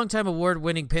go. A longtime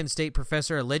award-winning Penn State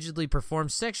professor allegedly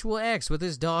performed sexual acts with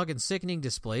his dog in sickening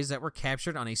displays that were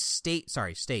captured on a state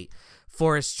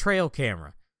forest trail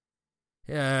camera.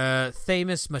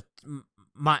 Thamus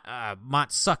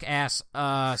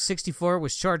Matsukass, 64,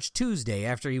 was charged Tuesday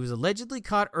after he was allegedly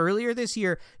caught earlier this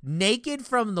year naked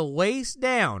from the waist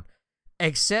down,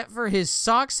 except for his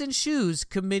socks and shoes,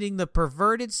 committing the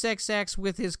perverted sex acts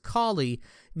with his collie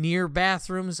near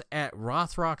bathrooms at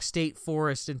Rothrock State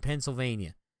Forest in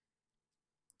Pennsylvania.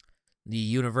 The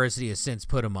university has since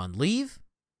put him on leave.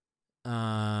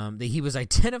 He was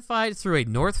identified through a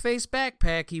North Face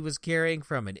backpack he was carrying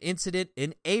from an incident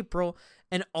in April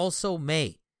and also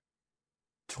May.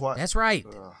 That's right.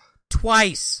 Ugh.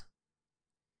 Twice.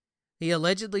 He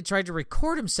allegedly tried to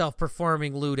record himself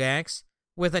performing lewd acts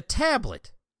with a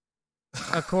tablet,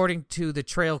 according to the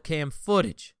trail cam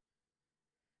footage.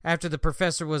 After the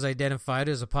professor was identified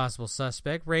as a possible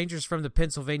suspect, rangers from the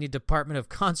Pennsylvania Department of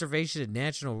Conservation and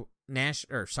Natural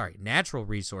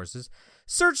Resources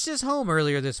searched his home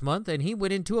earlier this month, and he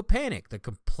went into a panic, the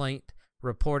complaint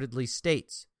reportedly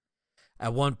states.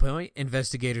 At one point,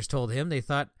 investigators told him they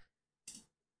thought...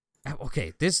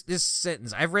 Okay, this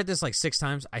sentence, I've read this like 6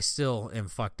 times. I still am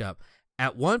fucked up.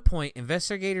 At one point,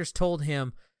 investigators told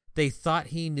him they thought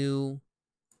he knew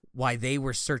why they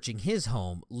were searching his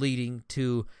home, leading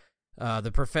to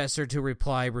the professor to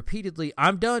reply repeatedly,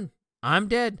 "I'm done. I'm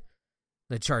dead,"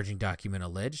 the charging document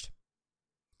alleged.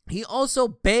 He also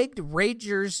begged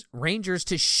rangers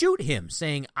to shoot him,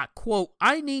 saying, quote,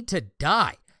 "I need to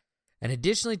die," and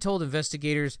additionally told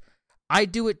investigators, "I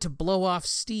do it to blow off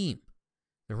steam."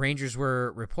 The Rangers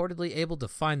were reportedly able to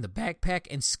find the backpack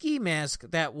and ski mask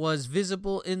that was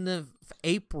visible in the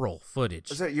April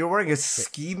footage. Is that you're wearing a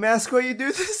ski mask while you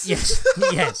do this? Yes,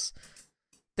 yes.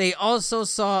 They also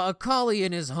saw a collie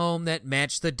in his home that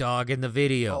matched the dog in the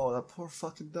video. Oh, that poor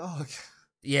fucking dog.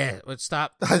 Yeah,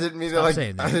 stop. I didn't mean to like.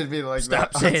 I didn't mean like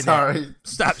Stop that. saying I'm sorry. that.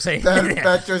 Stop saying that. that.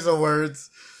 Bad choice of words.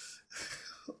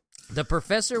 The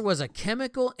professor was a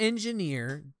chemical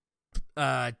engineer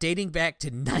dating back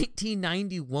to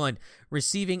 1991,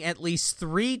 receiving at least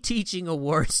 3 teaching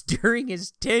awards during his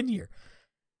tenure.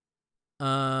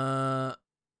 They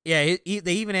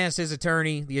even asked his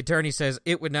attorney. The attorney says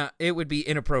it would be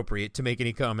inappropriate to make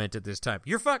any comment at this time.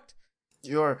 You're fucked.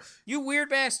 You weird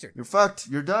bastard. You're fucked.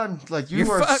 You're done. Like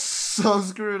you're fucked. So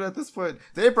screwed at this point.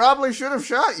 They probably should have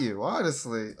shot you,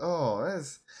 honestly. Oh,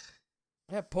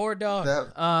 that poor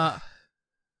dog.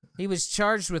 He was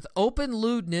charged with open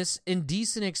lewdness,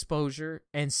 indecent exposure,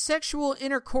 and sexual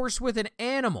intercourse with an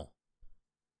animal.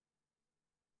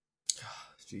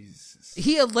 Jesus.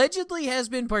 He allegedly has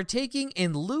been partaking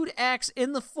in lewd acts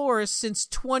in the forest since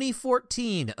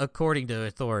 2014, according to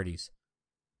authorities.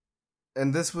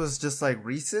 And this was just like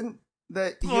recent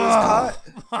that he was caught?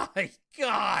 My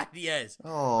God, yes.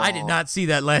 Oh. I did not see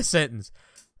that last sentence.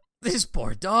 This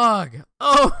poor dog.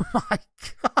 Oh my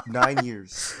God. 9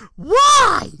 years.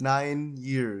 Why? 9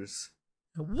 years.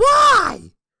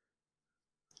 Why?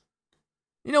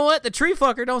 You know what? The tree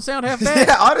fucker don't sound half bad.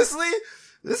 Yeah, honestly,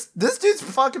 this dude's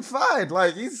fucking fine.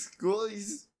 Like, he's cool.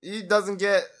 He doesn't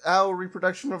get how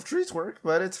reproduction of trees work,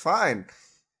 but it's fine.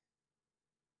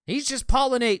 He's just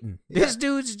pollinating. Yeah. This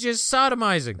dude's just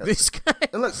sodomizing. This guy.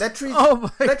 And look, that tree's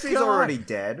God. already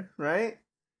dead, right?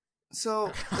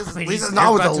 So, at least it's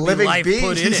not with a living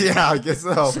being. Yeah, I guess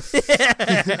so.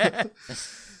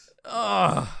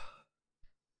 Oh,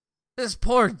 this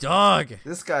poor dog.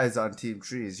 This guy's on Team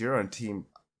Trees. You're on Team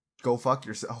Go Fuck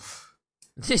Yourself.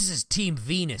 This is Team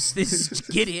Venus. This is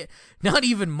Gideon. Not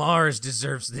even Mars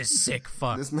deserves this sick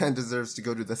fuck. This man deserves to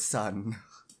go to the sun.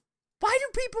 Why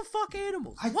do people fuck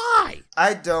animals? Why?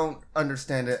 I don't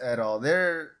understand it at all.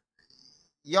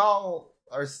 Y'all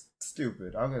are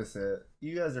stupid. I'm gonna say it.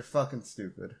 You guys are fucking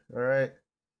stupid. All right.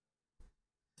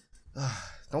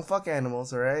 Don't fuck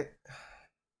animals. All right.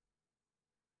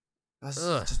 That's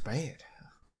just bad.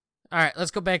 All right,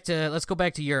 let's go back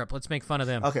to Europe. Let's make fun of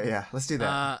them. Okay, yeah, let's do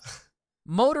that.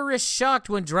 Motorist shocked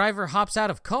when driver hops out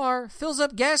of car, fills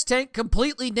up gas tank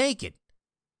completely naked.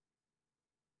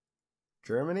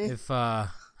 Germany? If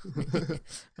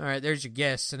All right, there's your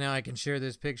guess. So now I can share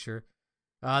this picture.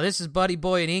 This is Buddy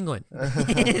Boy in England.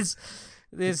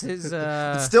 This is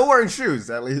It's still wearing shoes,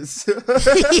 at least.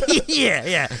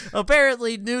 yeah.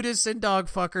 Apparently, nudists and dog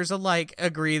fuckers alike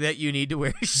agree that you need to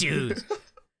wear shoes.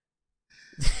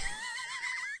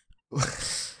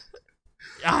 What's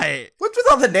with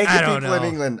all the naked people in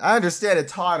England? I understand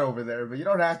it's hot over there, but you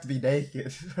don't have to be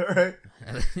naked, all right?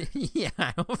 Yeah,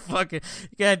 I don't fucking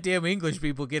goddamn English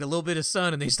people get a little bit of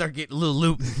sun and they start getting a little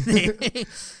looped.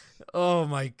 Oh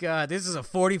my god, this is a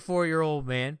 44-year-old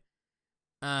man.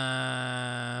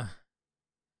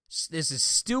 This is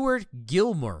Stuart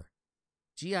Gilmour,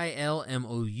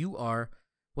 Gilmour,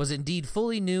 was indeed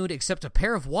fully nude except a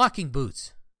pair of walking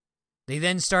boots. They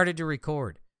then started to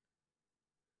record.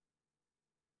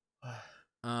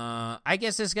 I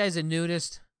guess this guy's a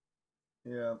nudist.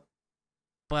 Yeah.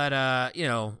 But,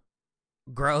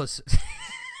 gross.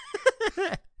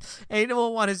 Ain't no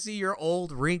one want to see your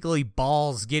old wrinkly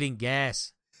balls getting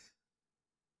gas.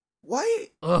 Why?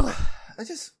 Ugh.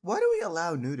 Why do we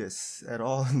allow nudists at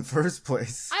all in the first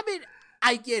place? I mean,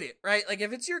 I get it, right? Like,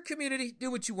 if it's your community, do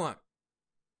what you want.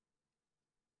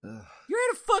 Ugh. You're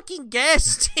at a fucking gas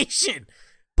station.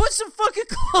 Put some fucking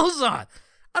clothes on.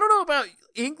 I don't know about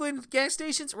England gas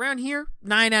stations around here.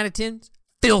 9 out of 10,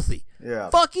 filthy. Yeah.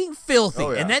 Fucking filthy.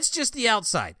 Oh, yeah. And that's just the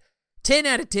outside. 10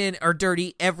 out of 10 are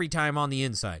dirty every time on the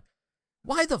inside.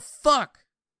 Why the fuck?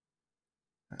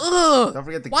 Ugh. Don't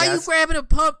forget the Why gas. are you grabbing a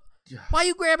pump? Why are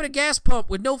you grabbing a gas pump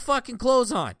with no fucking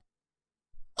clothes on?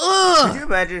 Ugh. Could you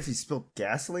imagine if he spilled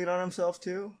gasoline on himself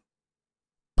too?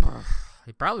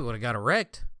 He probably would have got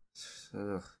wrecked.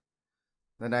 Ugh.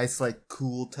 The nice,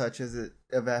 cool touch as it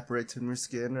evaporates from your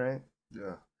skin, right?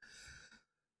 Yeah.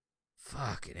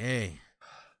 Fucking A.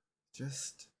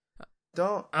 Just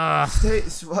don't Why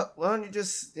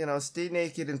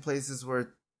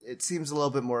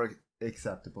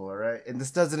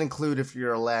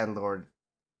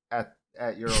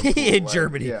in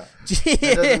Germany. Yeah.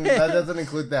 That doesn't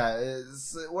include that.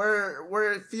 It's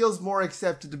where it feels more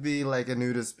accepted to be like a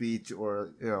nudist beach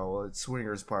or, a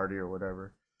swingers party or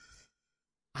whatever.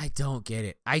 I don't get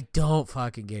it. I don't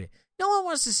fucking get it. No one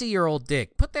wants to see your old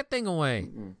dick. Put that thing away.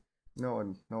 Mm-mm. No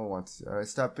one wants to. All right,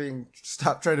 stop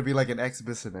trying to be like an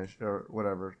exhibitionist or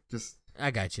whatever. Just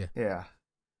I got you. Yeah.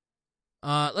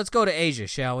 Let's go to Asia,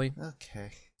 shall we?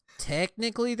 Okay.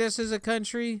 Technically, this is a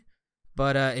country,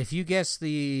 but if you guess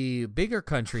the bigger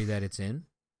country that it's in,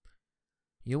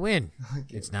 you win.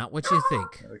 Okay. It's not what you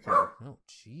think. Okay. Oh,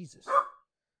 Jesus.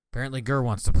 Apparently, Gur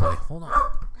wants to play. Hold on.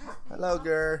 Hello,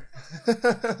 Gur.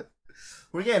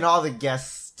 We're getting all the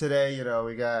guests today.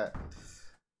 We got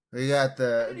the. I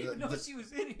didn't even know she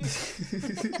was in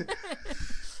here.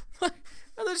 I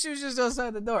thought she was just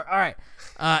outside the door. All right.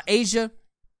 Asia.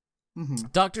 Mm-hmm.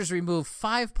 Doctors remove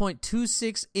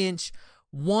 5.26-inch,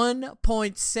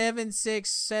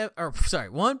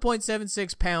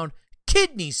 1.76 pound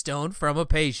kidney stone from a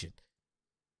patient.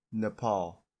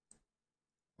 Nepal.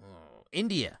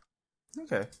 India.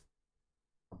 Okay.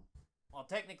 Well,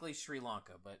 technically Sri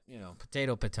Lanka, but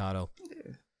potato.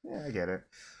 Yeah, I get it.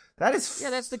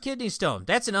 That's the kidney stone.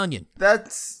 That's an onion.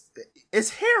 It's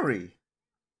hairy.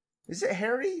 Is it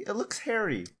hairy? It looks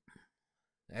hairy.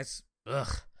 That's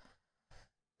ugh.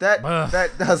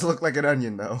 That does look like an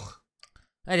onion, though.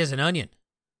 That is an onion.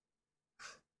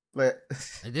 But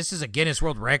this is a Guinness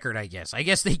World Record, I guess. I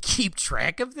guess they keep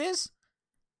track of this.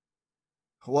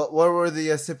 What were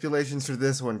the stipulations for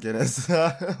this one, Guinness?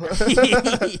 That's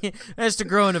to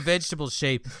grow in a vegetable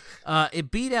shape. It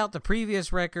beat out the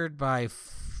previous record by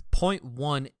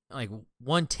 0.1, like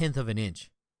 1/10 of an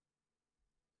inch.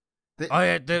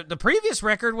 The previous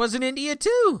record was in India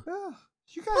too. Oh,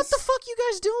 you guys, what the fuck you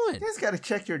guys doing? You guys got to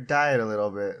check your diet a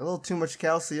little bit. A little too much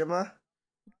calcium, huh?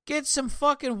 Get some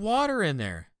fucking water in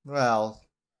there. Well,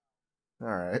 all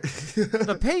right.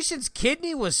 The patient's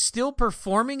kidney was still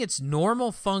performing its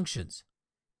normal functions.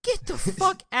 Get the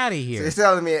fuck out of here. So you're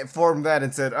telling me it formed that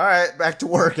and said, all right, back to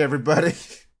work, everybody.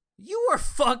 You are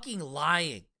fucking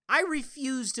lying. I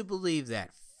refuse to believe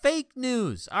that. Fake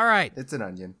news. All right. It's an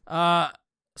onion.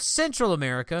 Central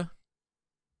America.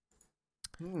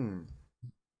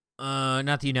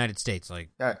 Not the United States, like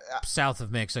south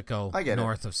of Mexico, I get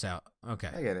north of South. Okay.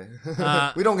 I get it.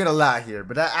 We don't get a lot here,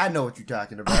 but I know what you're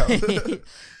talking about.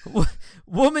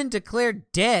 Woman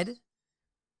declared dead,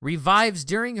 revives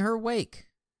during her wake.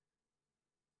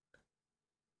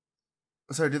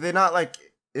 Sorry, do they not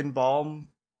embalm?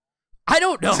 I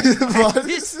don't know.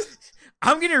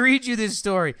 I'm going to read you this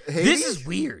story. Haiti? This is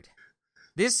weird.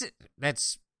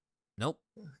 Nope.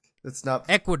 It's not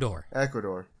Ecuador.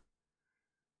 Ecuador.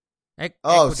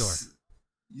 Ecuador.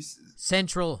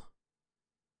 Central.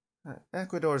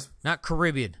 Ecuador's Not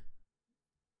Caribbean.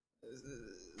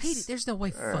 Haiti. There's no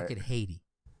way All fucking right. Haiti.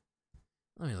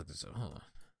 Let me look this up. Hold on.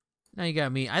 Now you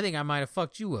got me. I think I might have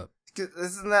fucked you up.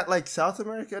 Isn't that like South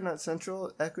America, not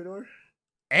Central Ecuador?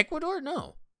 Ecuador?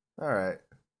 No. All right.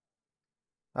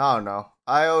 I don't know.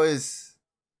 I always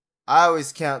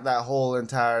count that whole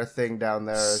entire thing down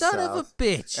there as Son South. of a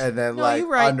bitch. And then No, like you're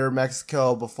right. under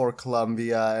Mexico before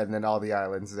Colombia, and then all the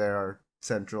islands there are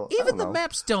Central. I Even don't the know.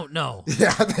 maps don't know.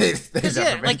 Yeah, they Yeah,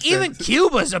 never like make even sense.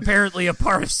 Cuba's apparently a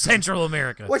part of Central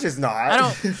America. Which is not. I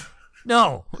don't.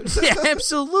 No, yeah,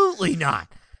 absolutely not.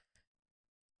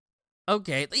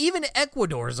 Okay, even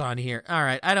Ecuador's on here. All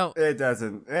right, I don't. It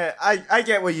doesn't. I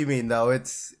get what you mean though.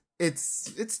 It's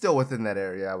still within that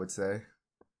area, I would say.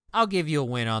 I'll give you a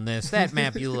win on this. That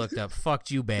map you looked up fucked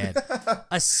you bad.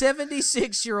 A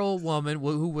 76-year-old woman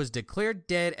who was declared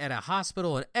dead at a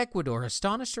hospital in Ecuador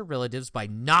astonished her relatives by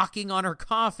knocking on her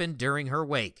coffin during her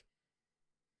wake.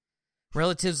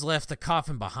 Relatives left the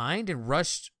coffin behind and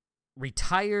rushed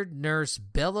retired nurse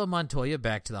Bella Montoya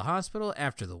back to the hospital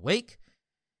after the wake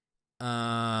in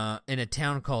a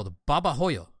town called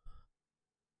Babahoyo.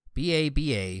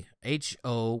 Babahoyo.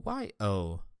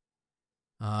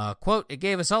 Quote, it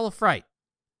gave us all a fright.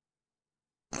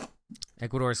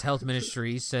 Ecuador's health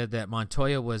ministry said that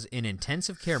Montoya was in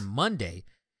intensive care Monday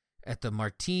at the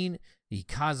Martin y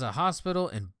Casa Hospital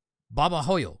in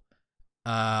Babahoyo.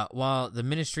 While the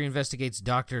ministry investigates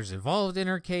doctors involved in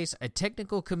her case, a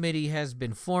technical committee has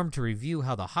been formed to review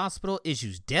how the hospital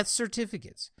issues death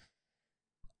certificates.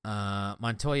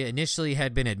 Montoya initially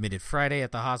had been admitted Friday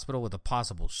at the hospital with a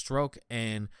possible stroke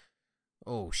and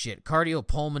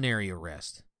cardiopulmonary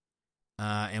arrest.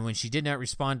 And when she did not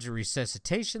respond to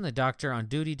resuscitation, the doctor on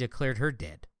duty declared her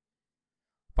dead.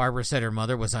 Barbara said her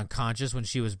mother was unconscious when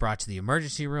she was brought to the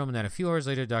emergency room, and that a few hours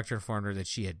later, the doctor informed her that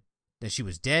she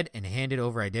was dead and handed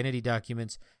over identity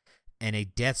documents and a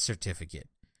death certificate.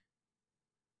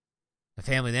 The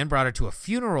family then brought her to a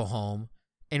funeral home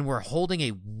and were holding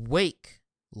a wake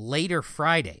later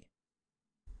Friday.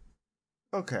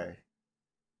 Okay.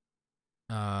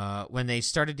 When they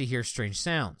started to hear strange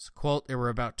sounds. Quote, there were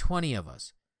about 20 of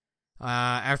us.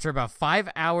 After about 5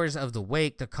 hours of the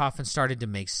wake, the coffin started to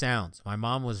make sounds. My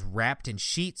mom was wrapped in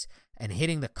sheets and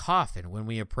hitting the coffin. When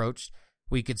we approached,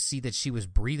 we could see that she was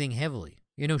breathing heavily.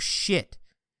 Shit.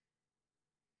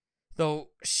 Though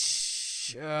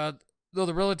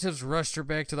the relatives rushed her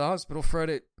back to the hospital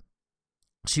Friday,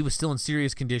 she was still in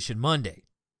serious condition Monday.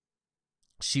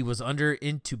 She was under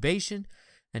intubation,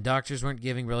 and doctors weren't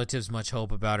giving relatives much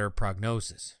hope about her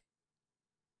prognosis.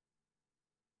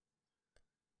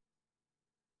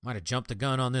 Might have jumped the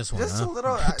gun on this one, Just huh? a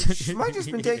little. She might have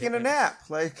just been taking a nap.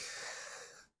 Like,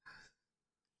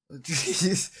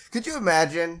 jeez, could you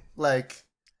imagine like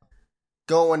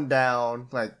going down,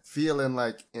 like feeling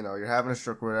like you're having a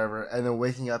stroke or whatever, and then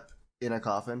waking up in a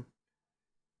coffin?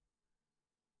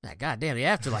 That goddamn, the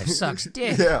afterlife sucks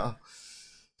dick. Yeah.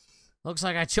 Looks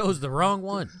like I chose the wrong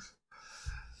one.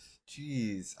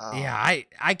 Jeez. Oh. Yeah,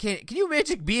 I can't. Can you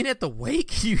imagine being at the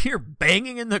wake? You hear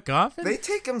banging in the coffin? They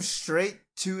take him straight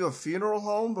to a funeral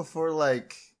home before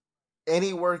like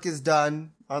any work is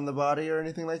done on the body or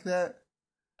anything like that?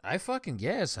 I fucking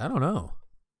guess. I don't know.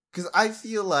 Because I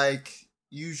feel like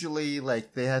usually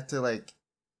like they have to like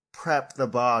prep the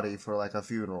body for like a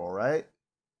funeral, right?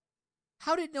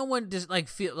 How did no one just like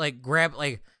feel like grab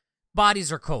like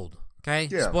bodies are cold? Okay,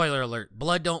 Yeah. Spoiler alert: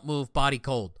 blood don't move, body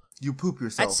cold. You poop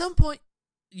yourself. At some point,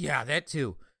 yeah, that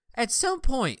too. At some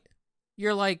point,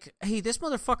 you're like, hey, this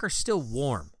motherfucker's still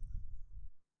warm.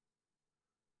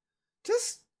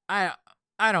 Just, I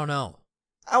don't know.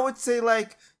 I would say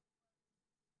like,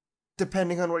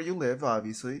 depending on where you live,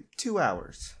 obviously, 2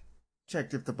 hours.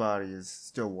 Checked if the body is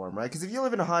still warm, right? Because if you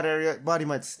live in a hot area, body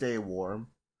might stay warm.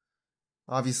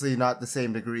 Obviously, not the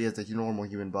same degree as a normal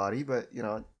human body, but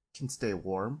it can stay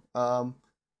warm.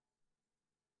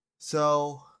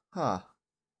 So,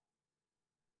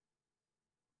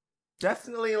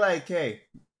 definitely like, hey,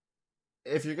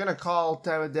 if you're gonna call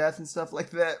time of death and stuff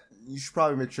like that, you should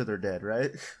probably make sure they're dead,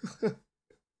 right?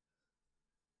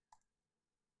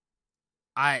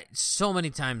 So many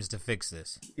times to fix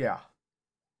this. Yeah.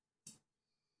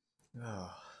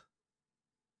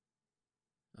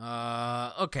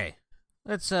 Okay.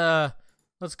 Let's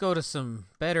go to some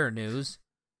better news.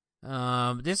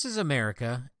 This is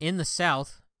America in the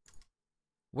South.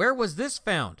 Where was this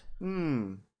found?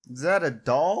 Is that a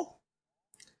doll?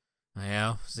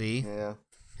 Yeah, see? Yeah.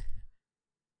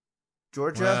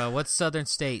 Georgia? What southern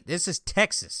state? This is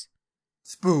Texas.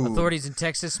 Spoon. Authorities in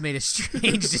Texas made a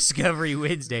strange discovery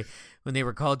Wednesday when they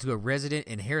were called to a resident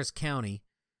in Harris County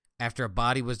after a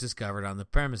body was discovered on the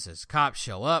premises. Cops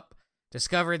show up,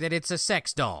 discover that it's a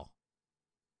sex doll.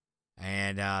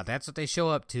 And that's what they show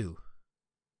up to.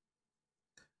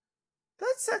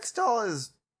 That sex doll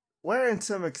is wearing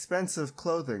some expensive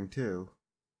clothing, too.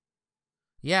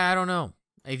 Yeah, I don't know.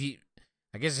 I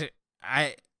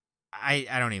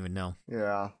don't even know.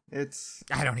 Yeah,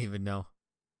 I don't even know.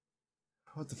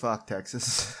 What the fuck,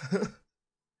 Texas?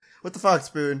 What the fuck,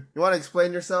 Spoon? You want to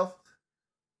explain yourself?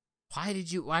 Why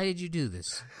did you do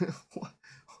this?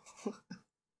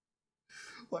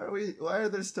 Why are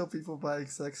there still people buying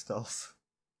sex dolls?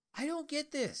 I don't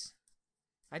get this.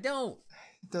 I don't.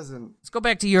 It doesn't. Let's go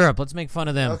back to Europe. Let's make fun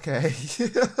of them. Okay.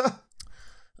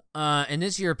 In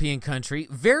this European country,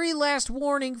 very last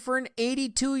warning for an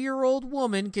 82-year-old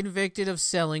woman convicted of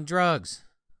selling drugs.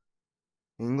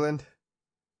 England?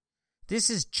 This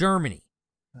is Germany.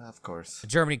 Of course. A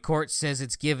Germany court says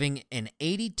it's giving an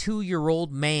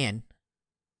 82-year-old man.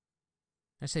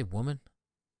 Did I say woman?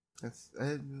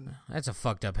 That's a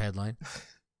fucked up headline.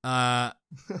 An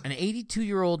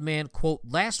 82-year-old man, quote,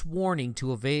 last warning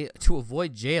to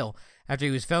avoid jail after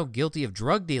he was found guilty of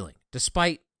drug dealing,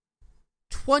 despite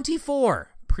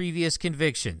 24 previous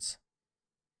convictions.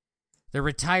 The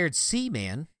retired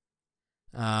seaman,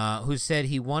 who said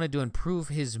he wanted to improve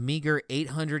his meager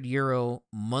 €800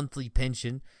 monthly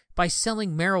pension by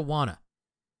selling marijuana,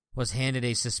 was handed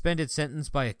a suspended sentence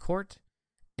by a court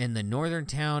in the northern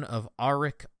town of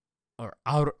Aurich,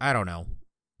 I don't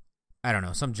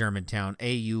know, some German town,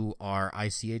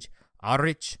 Aurich,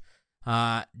 Aurich,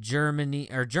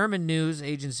 German news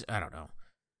agents, I don't know,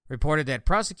 reported that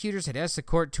prosecutors had asked the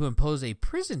court to impose a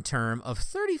prison term of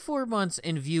 34 months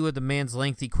in view of the man's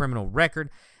lengthy criminal record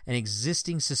and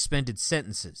existing suspended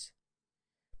sentences.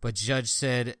 But judge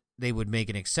said they would make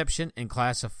an exception and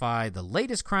classify the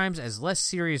latest crimes as less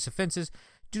serious offenses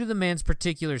due to the man's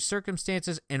particular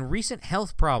circumstances and recent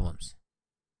health problems.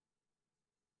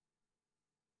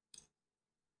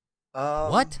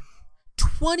 What?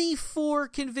 24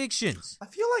 convictions. I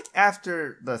feel like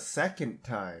after the second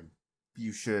time,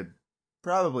 you should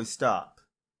probably stop.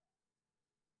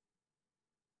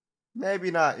 Maybe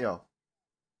not,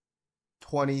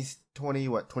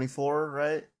 24,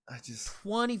 right?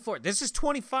 24. This is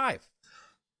 25.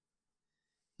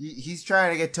 He's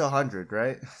trying to get to 100,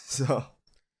 right? So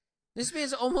this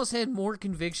man's almost had more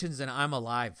convictions than I'm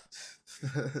alive.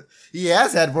 He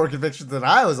has had more convictions than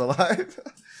I was alive.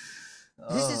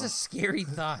 This is a scary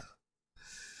thought.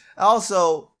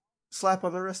 Also, slap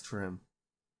on the wrist for him.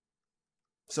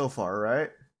 So far,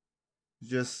 right?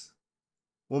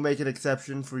 We'll make an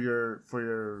exception for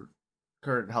your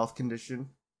current health condition.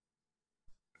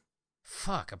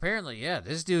 Fuck, apparently, yeah.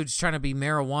 This dude's trying to be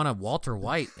marijuana Walter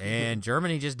White, and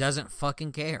Germany just doesn't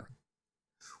fucking care.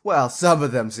 Well, some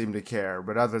of them seem to care,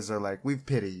 but others are like, we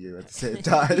pity you at the same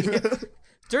time.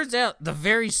 Turns out the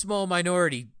very small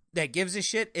minority that gives a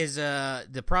shit is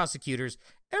the prosecutors.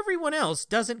 Everyone else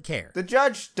doesn't care. The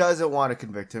judge doesn't want to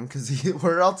convict him because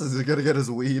where else is he going to get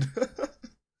his weed?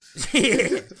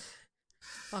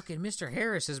 Fucking Mr.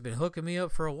 Harris has been hooking me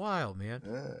up for a while, man.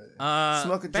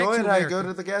 Smoke a joint, I go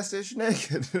to the gas station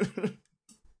naked.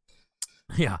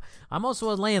 Yeah, I'm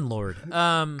also a landlord.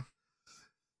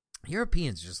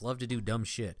 Europeans just love to do dumb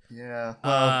shit. Yeah,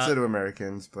 well, so do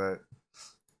Americans, but...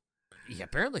 Yeah,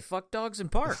 apparently fuck dogs in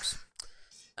parks.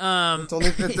 That's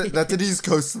an East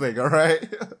Coast thing, all right?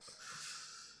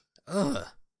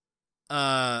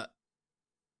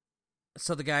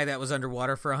 So the guy that was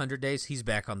underwater for 100 days, he's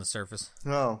back on the surface.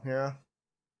 Oh, yeah.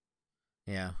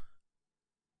 Yeah.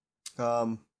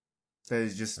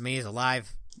 He's just... I mean, he's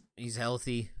alive. He's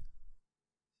healthy.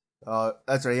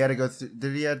 That's right. He had to go through...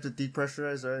 Did he have to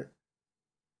depressurize, right?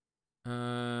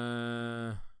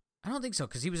 I don't think so,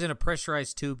 because he was in a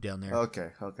pressurized tube down there. Okay.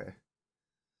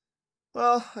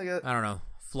 Well, I guess... I don't know.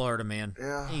 Florida man.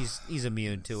 Yeah. He's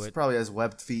immune to it. Probably has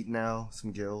webbed feet now,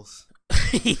 some gills.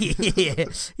 Yeah,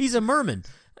 he's a merman.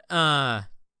 We're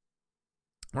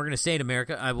going to stay in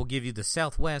America. I will give you the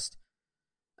Southwest.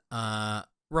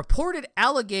 Reported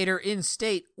alligator in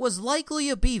state was likely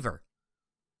a beaver.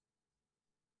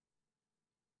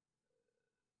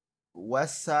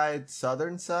 West side,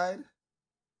 southern side?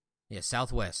 Yeah,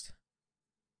 Southwest.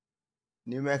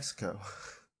 New Mexico.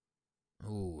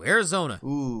 Ooh, Arizona.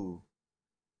 Ooh.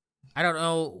 I don't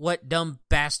know what dumb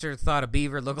bastard thought a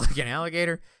beaver looked like an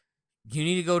alligator. You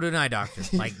need to go to an eye doctor,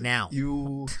 like now.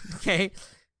 Okay?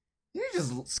 You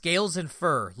just... Scales and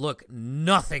fur look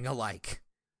nothing alike.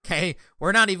 Okay?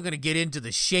 We're not even going to get into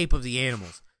the shape of the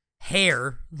animals.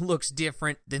 Hair looks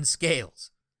different than scales.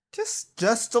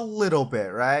 Just a little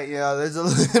bit, right? You know, there's a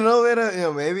little bit of, you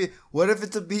know, maybe, what if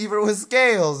it's a beaver with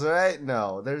scales, right?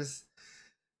 No,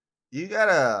 you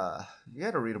gotta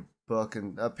read a book,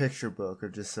 and a picture book, or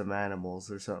just some animals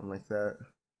or something like that.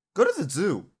 Go to the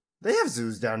zoo. They have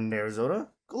zoos down in Arizona.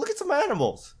 Go look at some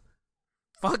animals.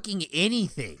 Fucking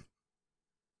anything.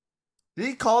 Did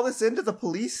he call this into the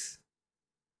police?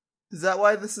 Is that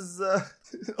why this is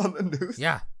on the news?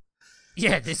 Yeah.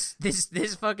 Yeah, this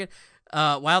fucking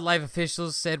wildlife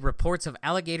officials said reports of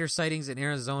alligator sightings in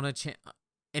Arizona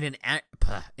in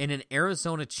an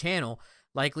Arizona channel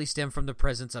likely stem from the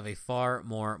presence of a far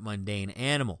more mundane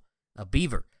animal, a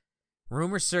beaver.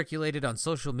 Rumors circulated on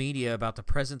social media about the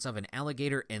presence of an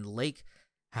alligator in Lake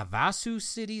Havasu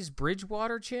City's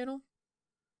Bridgewater channel.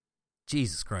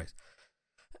 Jesus Christ.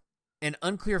 And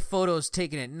unclear photos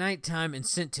taken at nighttime and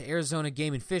sent to Arizona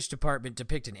Game and Fish Department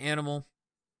depict an animal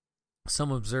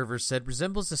some observers said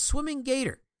resembles a swimming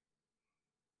gator.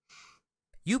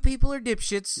 You people are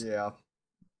dipshits. Yeah.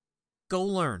 Go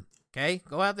learn, okay?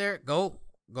 Go out there, go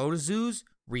to zoos,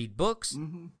 read books,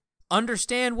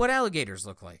 understand what alligators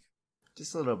look like.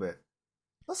 Just a little bit.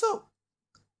 Also,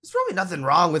 there's probably nothing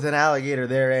wrong with an alligator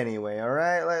there anyway, all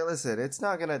right? Like, listen, it's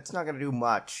not gonna do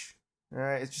much. All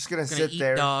right, it's just gonna sit eat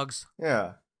there. Dogs.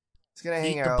 Yeah, it's gonna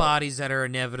hang eat out. the bodies that are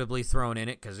inevitably thrown in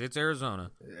it because it's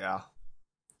Arizona. Yeah,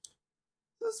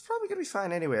 it's probably gonna be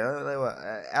fine anyway. Like, what,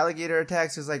 alligator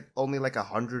attacks is like only like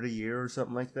 100 a year or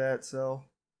something like that. So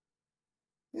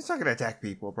it's not gonna attack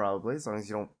people probably, as long as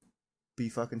you don't be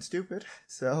fucking stupid.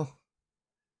 So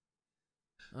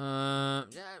no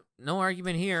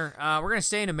argument here. We're gonna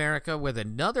stay in America with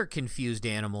another confused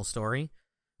animal story.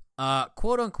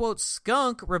 Quote unquote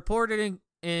skunk reported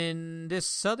in this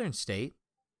southern state.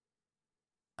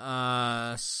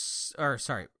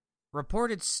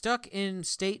 Reported stuck in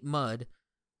state mud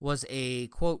was a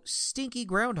quote stinky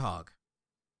groundhog.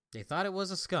 They thought it was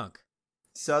a skunk.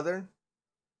 Southern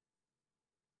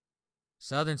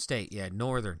state, yeah,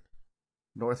 northern.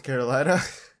 North Carolina.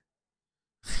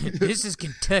 This is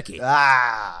Kentucky.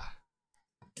 Are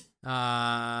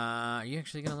you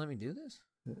actually gonna let me do this?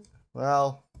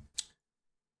 Well,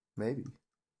 maybe.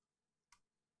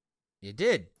 You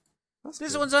did. That's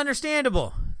this good. one's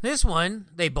understandable. This one,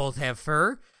 they both have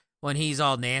fur. When he's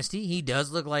all nasty, he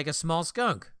does look like a small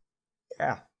skunk.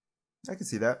 Yeah, I can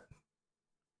see that.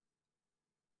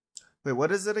 Wait,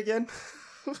 what is it again?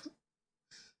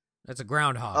 That's a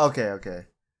groundhog. Okay.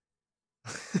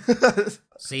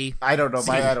 See? I don't know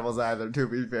my animals either, to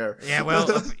be fair. Yeah, well,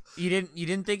 you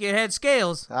didn't think it had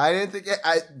scales. I didn't think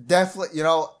I definitely,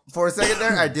 for a second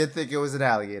there, I did think it was an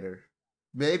alligator.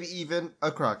 Maybe even a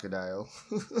crocodile.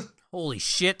 Holy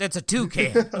shit, that's a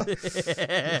toucan.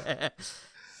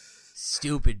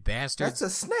 Stupid bastard. That's a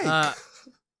snake.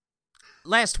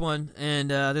 Last one, and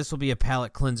this will be a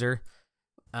palate cleanser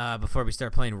before we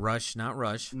start playing Rush, not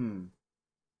Rush.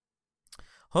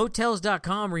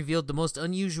 Hotels.com revealed the most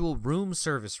unusual room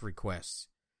service requests.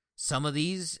 Some of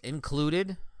these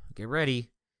included, get ready,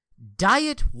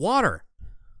 diet water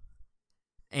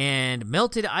and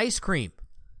melted ice cream.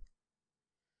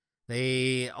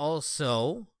 They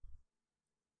also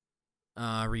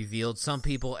revealed some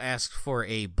people asked for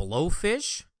a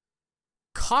blowfish,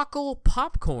 cockle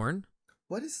popcorn.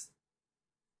 What is?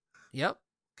 Yep.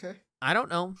 Okay. I don't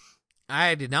know.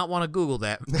 I did not want to Google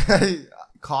that.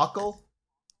 Cockle?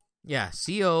 Yeah,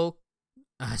 C-O-C-K-L-E,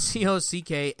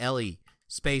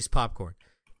 space popcorn.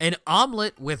 An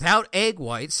omelet without egg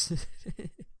whites,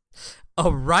 a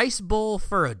rice bowl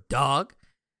for a dog,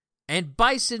 and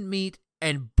bison meat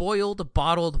and boiled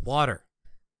bottled water.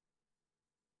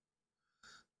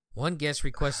 One guest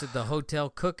requested the hotel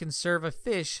cook and serve a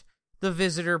fish the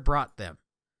visitor brought them.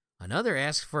 Another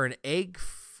asked for an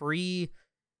egg-free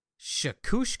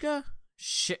shakshuka?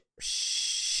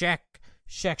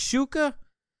 Shakshuka?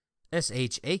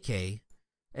 S-H-A-K-S-H-U-K-A.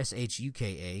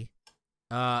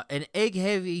 An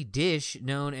egg-heavy dish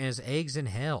known as eggs in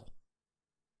hell.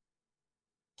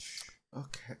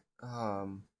 Okay.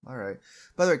 All right.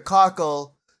 By the way,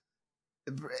 cockle,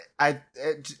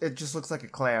 it just looks like a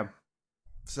clam.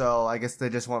 So I guess they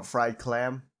just want fried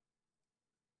clam.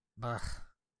 Ugh.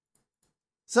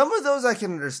 Some of those I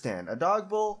can understand. A dog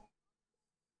bowl,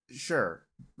 sure.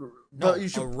 No,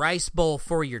 a rice bowl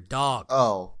for your dog.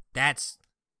 Oh, that's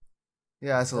a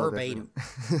little verbatim.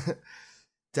 different.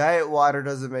 Diet water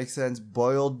doesn't make sense.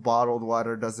 Boiled bottled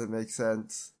water doesn't make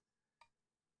sense.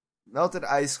 Melted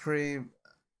ice cream.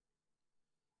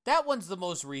 That one's the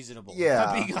most reasonable. Yeah. If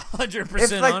I'm being 100%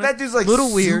 If like honest. that dude's like little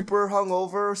super weird.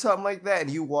 hungover or something like that, and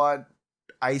you want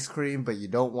ice cream, but you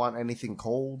don't want anything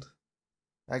cold,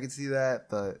 I can see that.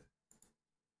 But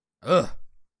Ugh.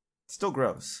 Still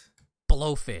gross.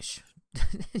 Blowfish.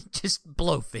 Just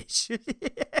blowfish.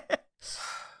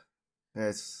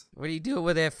 It's. What are you doing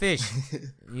with that fish?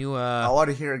 You I want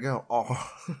to hear it go.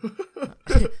 Oh.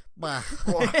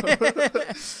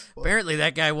 Apparently,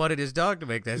 that guy wanted his dog to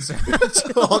make that sound.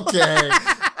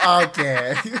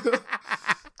 Okay.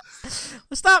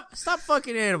 Stop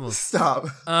fucking animals. Stop.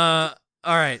 All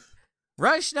right.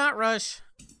 Rush, not rush.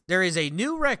 There is a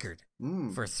new record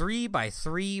for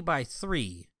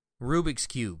 3x3x3 Rubik's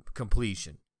Cube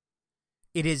completion.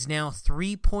 It is now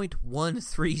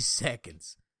 3.13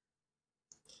 seconds.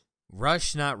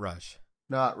 Rush, not rush.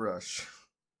 Not rush.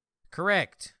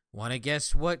 Correct. Want to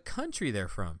guess what country they're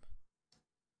from?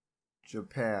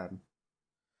 Japan.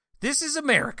 This is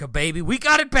America, baby. We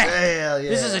got it back. Hell yeah.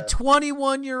 This is a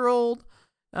 21-year-old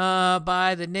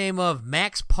by the name of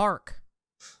Max Park.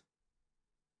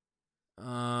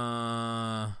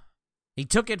 He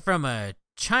took it from a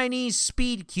Chinese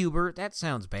speed cuber. That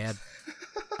sounds bad.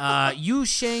 Yu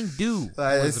Shang Du.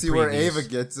 I see where Ava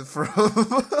gets it from.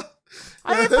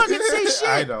 I didn't fucking say shit.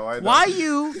 I know.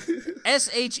 Y-U-S-H-E-N-G.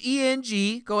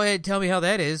 Go ahead and tell me how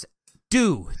that is.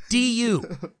 Do. D-U.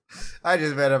 I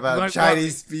just read about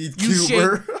Chinese speed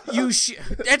cuber.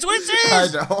 That's what it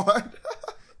says. I know.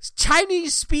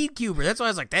 Chinese speed cuber. That's why I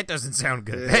was like, that doesn't sound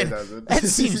good. Yeah, it doesn't. That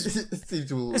seems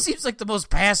That seems like the most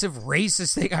passive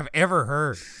racist thing I've ever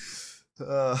heard.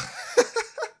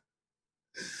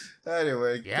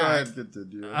 Anyway, go ahead and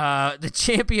continue. The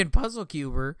champion puzzle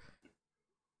cuber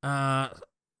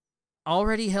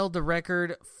already held the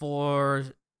record for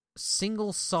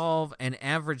single solve and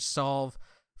average solve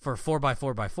for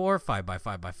 4x4x4,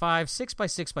 5x5x5,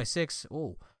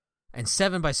 6x6x6, and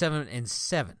 7x7 and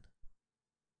 7.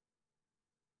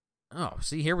 Oh,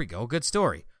 see, here we go. Good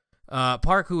story.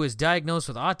 Park, who was diagnosed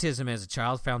with autism as a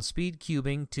child, found speed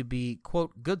cubing to be,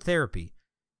 quote, good therapy.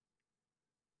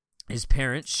 His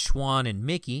parents, Schwan and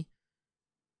Mickey,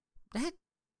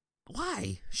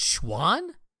 why? Schwan?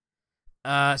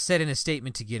 Said in a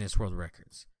statement to Guinness World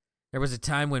Records. There was a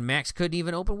time when Max couldn't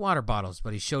even open water bottles,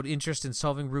 but he showed interest in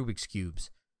solving Rubik's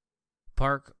Cubes.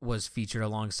 Park was featured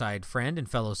alongside friend and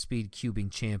fellow speed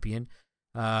cubing champion,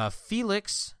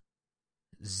 Felix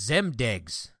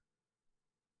Zemdegs.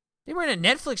 They were in a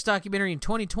Netflix documentary in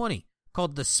 2020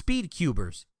 called The Speed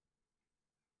Cubers.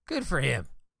 Good for him.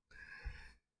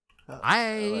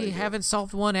 I haven't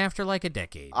solved one after like a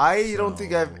decade. I don't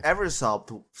think I've ever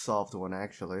solved one,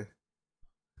 actually.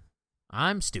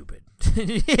 I'm stupid.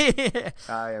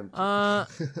 I am.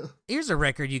 Here's a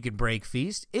record you can break,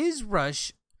 Feast. Is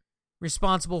Rush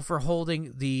responsible for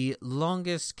holding the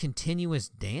longest continuous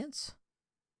dance?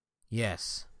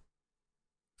 Yes.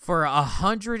 For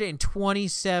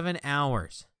 127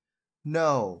 hours.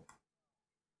 No.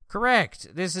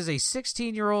 Correct. This is a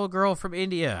 16-year-old girl from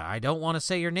India. I don't want to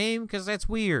say your name because that's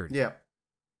weird. Yeah.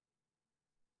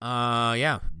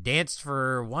 Yeah. Danced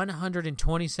for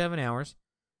 127 hours.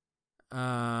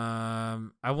 I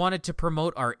wanted to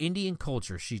promote our Indian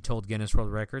culture, she told Guinness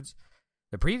World Records.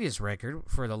 The previous record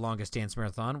for the longest dance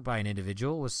marathon by an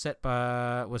individual was set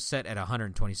at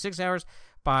 126 hours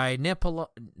by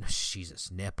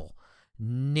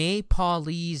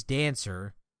Nepalese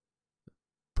dancer.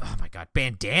 Oh my God,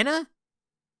 Bandana?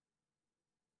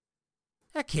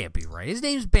 That can't be right. His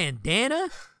name's Bandana?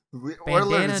 We're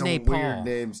learning some Nepal. weird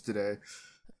names today.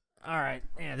 All right.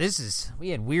 Yeah, we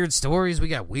had weird stories. We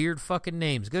got weird fucking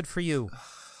names. Good for you.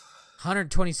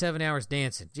 127 hours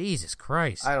dancing. Jesus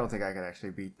Christ. I don't think I can actually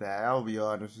beat that. I'll be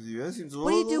honest with you. That seems what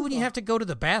do you do when you have to go to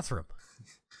the bathroom?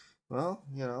 Well,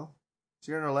 if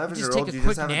you're an 11-year-old, just take a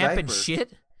quick nap and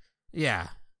shit? Yeah.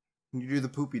 You do the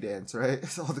poopy dance, right?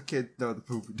 All the kids know the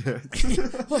poopy dance.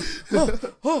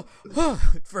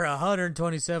 For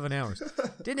 127 hours.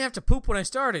 Didn't have to poop when I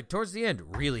started. Towards the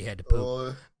end, really had to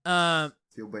poop.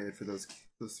 Feel bad for those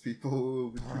people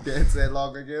who dance that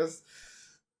long, I guess.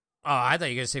 Oh, I thought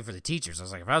you were going to say for the teachers. I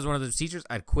was like, if I was one of those teachers,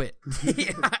 I'd quit.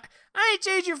 I ain't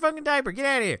changed your fucking diaper. Get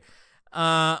out of here.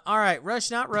 All right,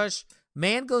 Rush, not Rush.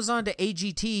 Man goes on to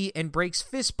AGT and breaks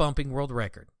fist bumping world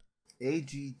record.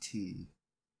 AGT.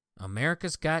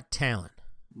 America's Got Talent.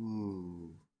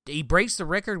 Ooh. He breaks the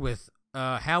record with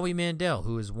Howie Mandel,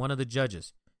 who is one of the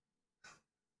judges.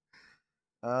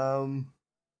 I'll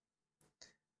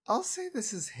say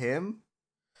this is him.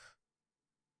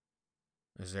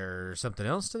 Is there something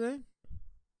else today?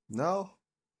 No.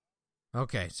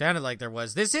 Okay, sounded like there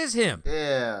was. This is him.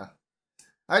 Yeah.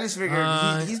 I just figured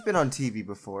he's been on TV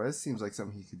before. This seems like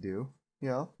something he could do.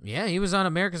 Yeah, he was on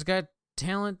America's Got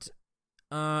Talent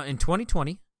in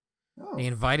 2020. Oh. They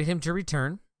invited him to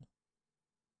return.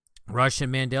 Rush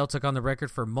and Mandel took on the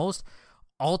record for most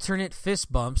alternate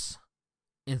fist bumps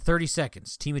in 30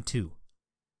 seconds. Team of 2.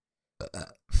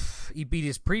 He beat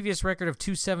his previous record of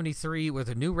 273 with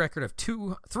a new record of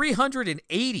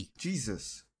 380.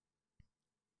 Jesus.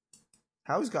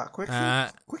 Howie's got quick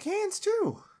hands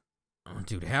too. Oh,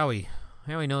 dude, Howie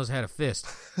knows how to fist.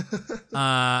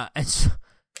 And so,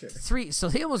 so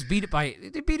they almost beat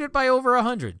it by over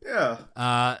 100.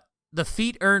 Yeah. The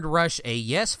feat earned Rush a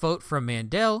yes vote from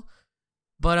Mandel,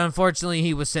 but unfortunately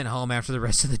he was sent home after the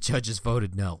rest of the judges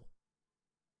voted no.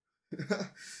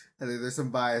 I think there's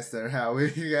some bias there,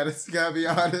 Howie. You gotta be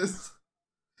honest.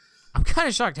 I'm kind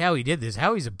of shocked how he did this.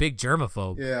 Howie's a big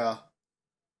germaphobe. Yeah.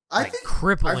 I think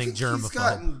crippling germaphobe. He's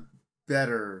gotten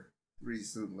better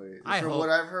recently. From what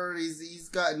I've heard, he's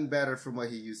gotten better from what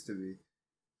he used to be.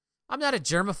 I'm not a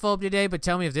germaphobe today, but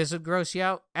tell me if this would gross you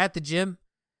out. At the gym,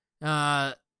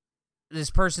 this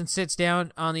person sits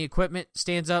down on the equipment,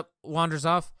 stands up, wanders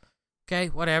off. Okay,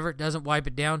 whatever, doesn't wipe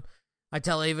it down. I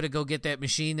tell Ava to go get that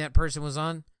machine that person was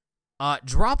on.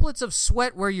 Droplets of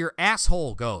sweat where your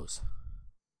asshole goes.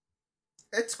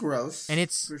 It's gross. And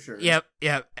it's for sure. Yep.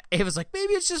 It was like,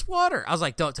 maybe it's just water. I was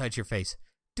like, don't touch your face.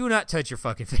 Do not touch your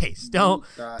fucking face. Don't.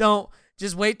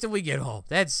 Just wait till we get home.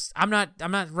 I'm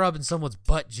not rubbing someone's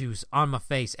butt juice on my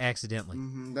face accidentally.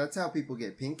 Mm-hmm. That's how people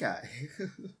get pink eye.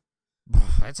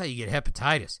 That's how you get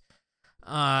hepatitis.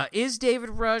 Is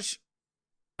David Rush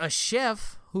a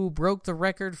chef who broke the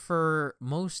record for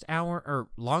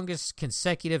longest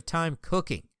consecutive time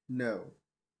cooking? No.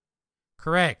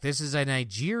 Correct. This is a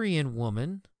Nigerian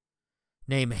woman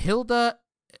named Hilda.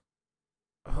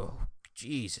 Oh,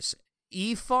 Jesus.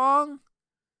 Ifong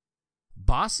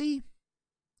Bossy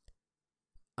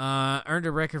earned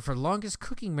a record for longest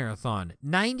cooking marathon,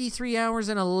 93 hours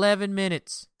and 11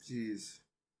 minutes. Jeez.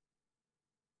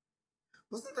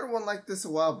 Wasn't there one like this a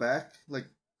while back? Like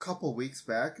a couple weeks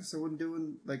back? Is someone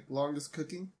doing like longest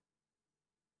cooking?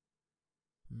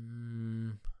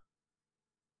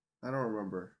 I don't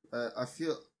remember. I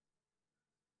feel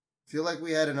like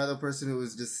we had another person who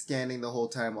was just standing the whole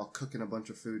time while cooking a bunch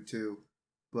of food too,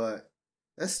 but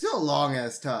that's still a long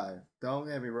ass time. Don't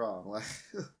get me wrong. Like,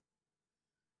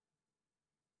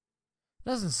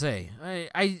 doesn't say.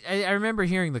 I remember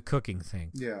hearing the cooking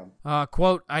thing. Yeah.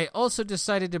 Quote, I also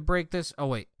decided to break this. Oh,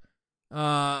 wait.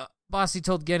 Bossy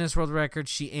told Guinness World Records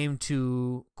she aimed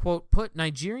to, quote, put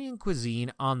Nigerian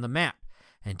cuisine on the map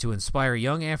and to inspire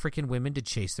young African women to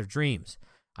chase their dreams.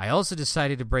 I also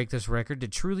decided to break this record to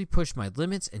truly push my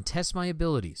limits and test my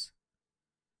abilities.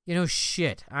 You know,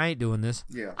 shit. I ain't doing this.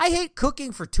 Yeah. I hate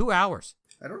cooking for 2 hours.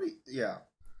 I don't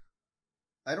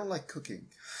like cooking,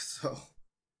 so.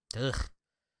 Ugh.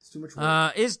 It's too much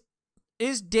work.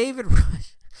 Is David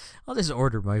Rush... I'll just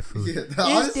order my food.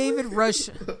 Yeah, is David Rush...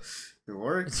 It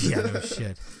works. Yeah, no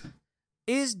shit.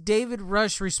 Is David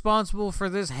Rush responsible for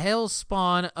this hell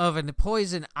spawn of a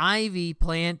poison ivy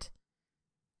plant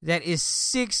that is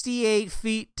 68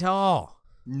 feet tall?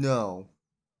 No.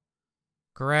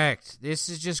 Correct. This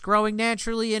is just growing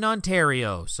naturally in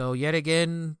Ontario. So yet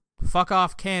again, fuck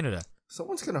off Canada.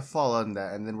 Someone's gonna fall on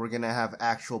that, and then we're gonna have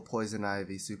actual poison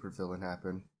ivy supervillain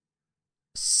happen.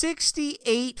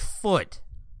 68 foot.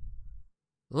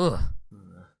 Ugh.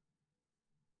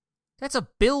 That's a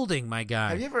building, my guy.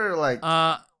 Have you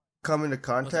ever come into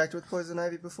contact with poison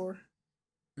ivy before?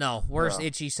 No, worst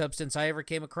itchy substance I ever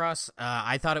came across.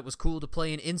 I thought it was cool to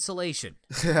play in insulation.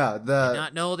 Yeah, did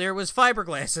not know there was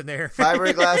fiberglass in there.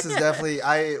 Fiberglass is definitely.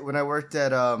 When I worked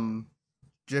at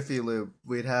Jiffy Lube,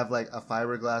 we'd have like a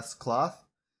fiberglass cloth.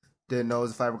 Didn't know it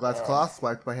was a fiberglass cloth.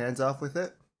 Wiped my hands off with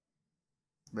it.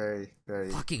 Very,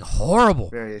 very fucking horrible.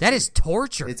 Very itchy. That is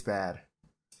torture. It's bad.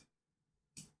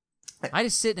 I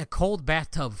just sit in a cold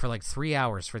bathtub for like 3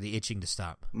 hours for the itching to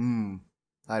stop. I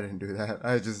didn't do that.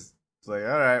 I just was like,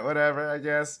 all right, whatever, I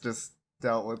guess. Just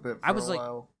dealt with it for a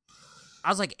while. I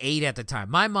was like 8 at the time.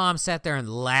 My mom sat there and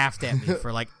laughed at me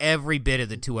for like every bit of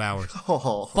the 2 hours.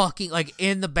 Oh. Fucking like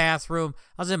in the bathroom.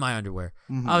 I was in my underwear.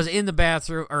 Mm-hmm. I was in the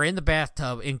bathroom or in the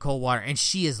bathtub in cold water, and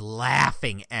she is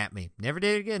laughing at me. Never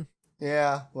did it again.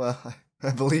 Yeah, well, I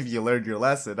believe you learned your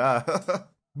lesson, huh?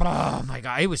 Oh my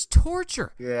god, it was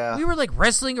torture. Yeah. We were like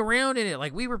wrestling around in it.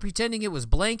 Like we were pretending it was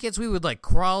blankets. We would like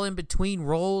crawl in between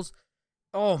rolls.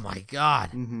 Oh my god.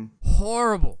 Mm-hmm.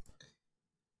 Horrible.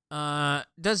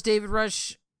 Does David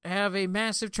Rush have a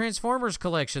massive Transformers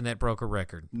collection that broke a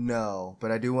record? No,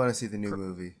 but I do want to see the new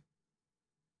movie.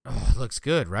 Oh, it looks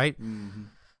good, right?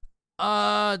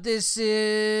 Mm-hmm. This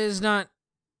is not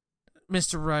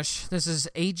Mr. Rush. This is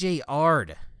AJ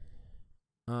Ard.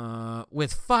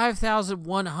 With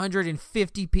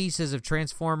 5,150 pieces of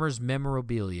Transformers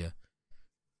memorabilia.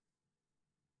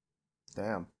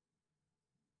 Damn.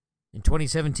 In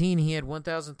 2017, he had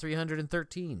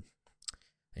 1,313.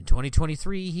 In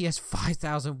 2023, he has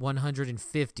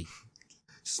 5,150.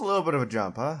 Just a little bit of a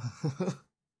jump, huh?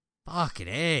 Fucking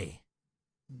A.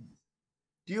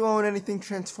 Do you own anything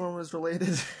Transformers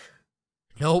related?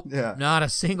 Nope. Yeah. Not a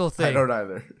single thing. I don't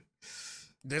either.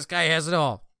 This guy has it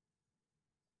all.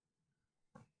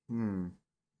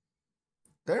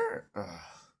 There. I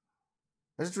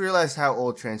just realized how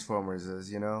old Transformers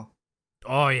is, you know?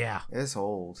 Oh, yeah. It's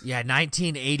old. Yeah,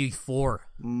 1984.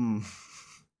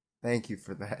 Thank you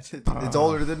for that. It's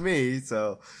older than me,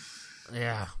 so.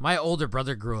 Yeah, my older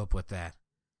brother grew up with that.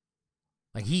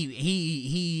 Like,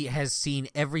 he has seen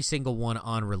every single one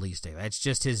on release day. That's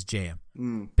just his jam.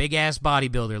 Big-ass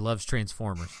bodybuilder, loves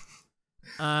Transformers.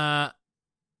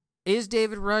 Is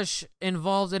David Rush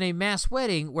involved in a mass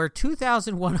wedding where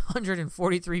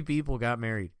 2,143 people got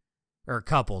married? Or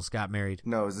couples got married?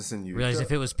 No, is this in Utah? Realize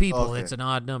if it was people, it's an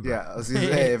odd number. Yeah, I was gonna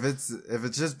say, if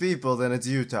it's just people, then it's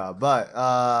Utah. But,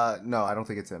 no, I don't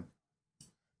think it's him.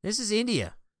 This is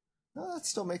India. No, that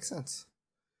still makes sense.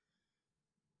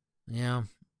 Yeah.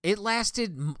 It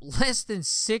lasted less than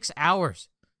 6 hours.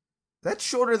 That's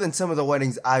shorter than some of the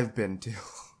weddings I've been to.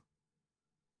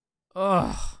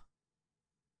 Ugh.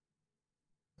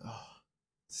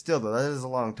 Still, though, that is a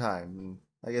long time. And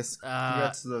I guess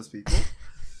congrats to those people.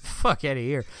 Fuck out of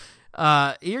here.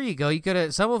 Here you go. You could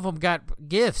have. Some of them got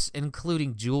gifts,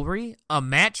 including jewelry, a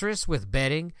mattress with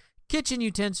bedding, kitchen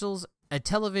utensils, a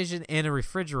television, and a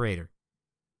refrigerator.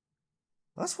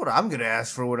 That's what I'm gonna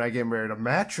ask for when I get married. A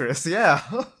mattress, yeah.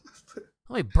 Let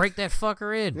me break that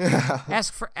fucker in. Yeah.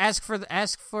 Ask for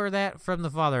that from the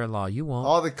father-in-law. You won't.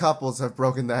 All the couples have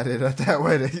broken that in at that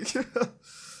wedding.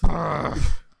 Ugh.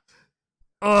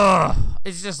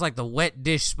 It's just like the wet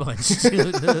dish sponge. Does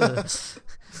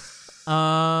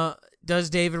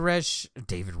David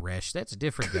Resch? That's a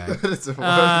different guy. That's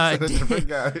a different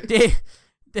guy.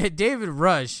 David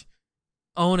Rush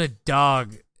own a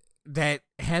dog that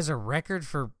has a record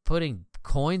for putting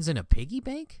coins in a piggy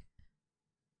bank?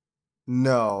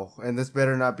 No, and this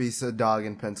better not be a dog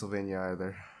in Pennsylvania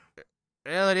either.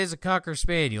 Well, it is a Cocker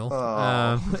Spaniel.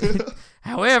 Oh.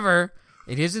 However,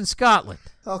 it is in Scotland.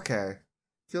 Okay.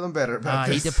 Feeling better about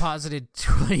He this. deposited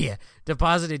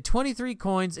 23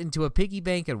 coins into a piggy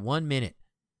bank in 1 minute.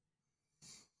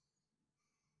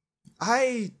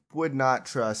 I would not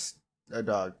trust a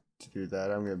dog to do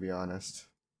that, I'm going to be honest.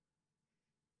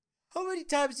 How many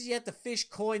times did you have to fish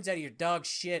coins out of your dog's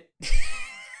shit?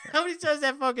 How many times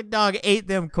that fucking dog ate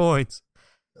them coins?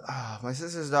 My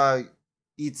sister's dog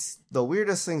eats the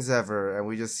weirdest things ever, and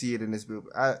we just see it in his poop.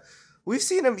 We've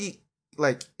seen him eat,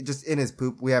 like, just in his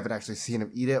poop. We haven't actually seen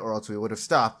him eat it, or else we would have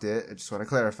stopped it. I just want to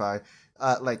clarify.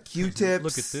 Like Q-tips.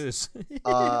 Look at this.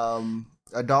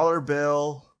 A dollar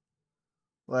bill.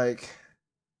 Like,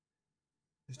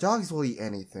 dogs will eat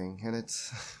anything, and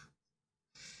it's...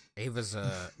 Ava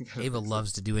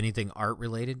loves to do anything art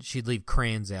related. She'd leave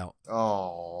crayons out.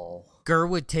 Oh. Gur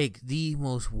would take the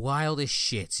most wildest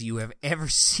shits you have ever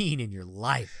seen in your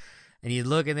life. And you'd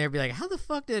look in there and be like, how the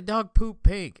fuck did a dog poop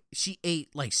pink? She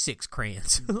ate like 6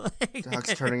 crayons.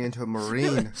 Dog's turning into a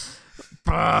Marine.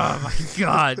 Oh my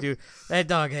God, dude. That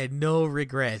dog had no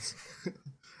regrets.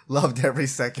 Loved every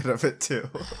second of it too.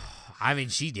 I mean,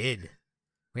 she did.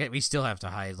 We still have to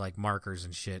hide like markers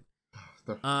and shit.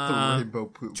 The rainbow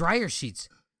poop. Dryer sheets.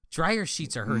 Dryer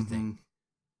sheets are her thing.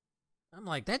 I'm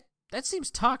like, that seems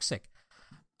toxic.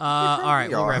 All right,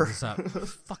 we'll wrap this up.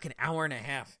 Fucking hour and a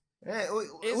half. Hey,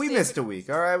 we missed a week.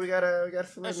 All right, we gotta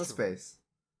fill in the space.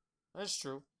 That's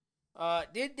true.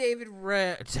 Did David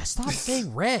stop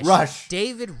saying Resch? Rush.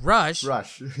 David Rush.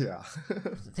 Rush. Yeah.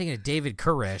 I'm thinking of David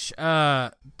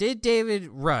Koresh. Did David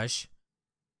Rush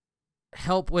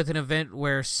help with an event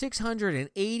where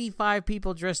 685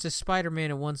 people dressed as Spider-Man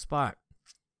in one spot?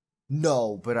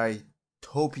 No, but I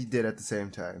hope he did at the same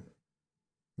time.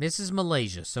 This is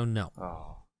Malaysia, so no.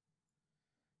 Oh.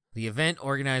 The event,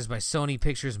 organized by Sony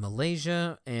Pictures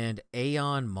Malaysia and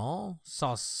Aeon Mall,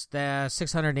 saw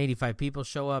 685 people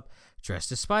show up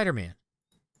dressed as Spider-Man.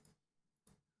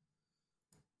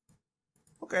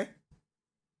 Okay.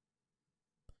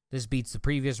 This beats the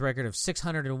previous record of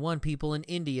 601 people in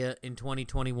India in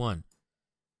 2021.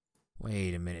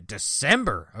 Wait a minute.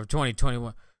 December of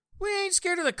 2021. We ain't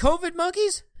scared of the COVID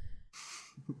monkeys?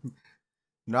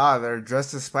 Nah, they're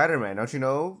dressed as Spider-Man. Don't you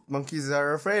know? Monkeys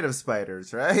are afraid of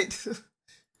spiders, right?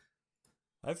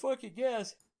 I fucking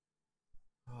guess.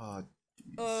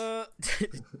 Oh,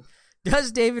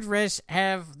 does David Resch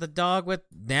have the dog with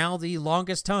now the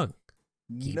longest tongue?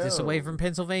 Keep this away from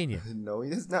Pennsylvania. No,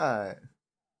 he is not.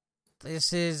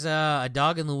 This is a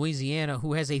dog in Louisiana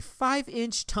who has a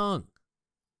 5-inch tongue.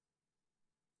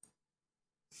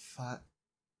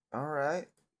 All right.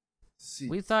 See.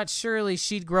 We thought surely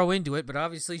she'd grow into it, but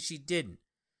obviously she didn't.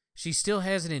 She still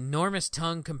has an enormous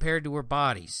tongue compared to her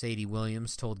body, Sadie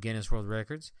Williams told Guinness World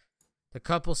Records. The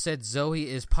couple said Zoe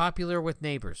is popular with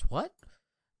neighbors. What?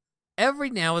 Every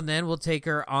now and then we'll take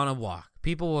her on a walk.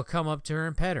 People will come up to her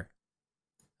and pet her.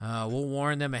 We'll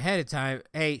warn them ahead of time,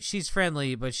 hey, she's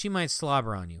friendly, but she might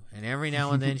slobber on you. And every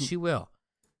now and then she will.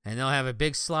 And they'll have a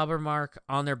big slobber mark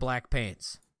on their black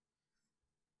pants.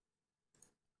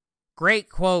 Great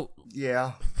quote.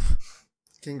 Yeah.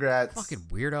 Congrats. Fucking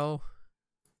weirdo.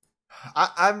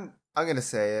 I'm gonna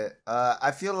say it.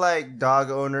 I feel like dog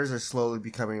owners are slowly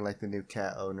becoming like the new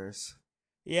cat owners.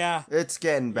 Yeah. It's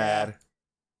getting bad.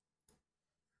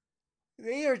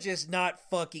 They are just not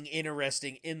fucking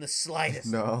interesting in the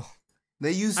slightest. No.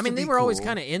 They used to be they were always cool.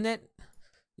 kind of in that.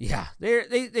 Yeah.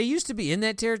 They used to be in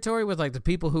that territory with like the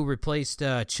people who replaced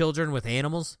children with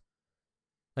animals.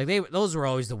 Like those were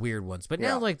always the weird ones. But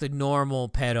now like the normal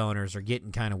pet owners are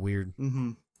getting kind of weird.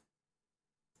 Mm-hmm.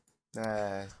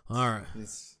 All right.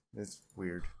 It's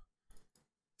weird.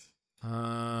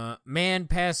 Man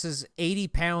passes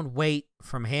 80-pound weight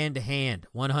from hand to hand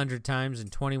 100 times in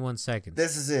 21 seconds.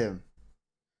 This is him.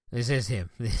 This is him.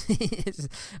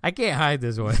 I can't hide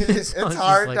this one. It's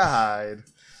hard to hide.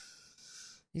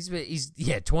 He's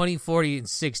 20, 40, and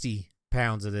 60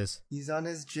 pounds of this. He's on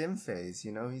his gym phase,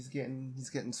 you know. He's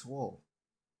getting swole.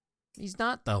 He's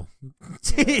not though.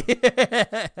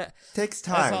 Yeah. Takes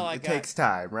time. It takes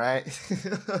time, right?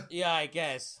 Yeah, I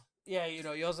guess. Yeah,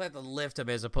 you also have to lift him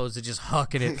as opposed to just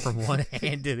hucking it from one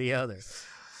hand to the other.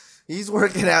 He's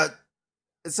working out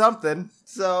something,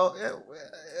 so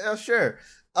yeah, sure.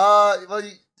 Well,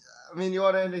 you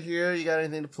want to end it here? You got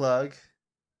anything to plug?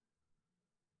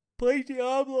 Play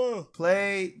Diablo.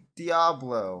 Play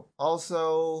Diablo.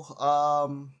 Also,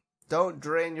 don't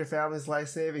drain your family's life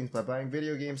savings by buying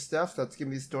video game stuff. That's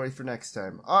gonna be the story for next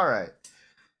time. All right.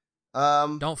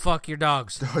 Don't fuck your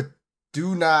dogs.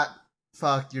 Do not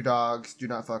fuck your dogs. Do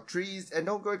not fuck trees, and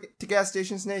don't go to gas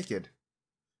stations naked.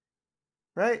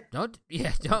 Right? Don't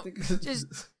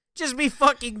just be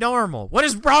fucking normal. What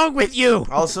is wrong with you?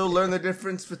 Also, learn the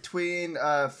difference between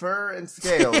fur and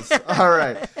scales. All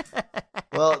right.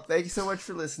 Well, thank you so much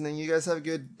for listening. You guys have a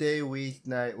good day, week,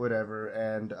 night, whatever.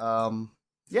 And,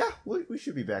 yeah, we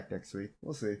should be back next week.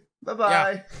 We'll see. Bye-bye.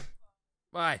 Yeah.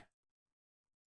 Bye.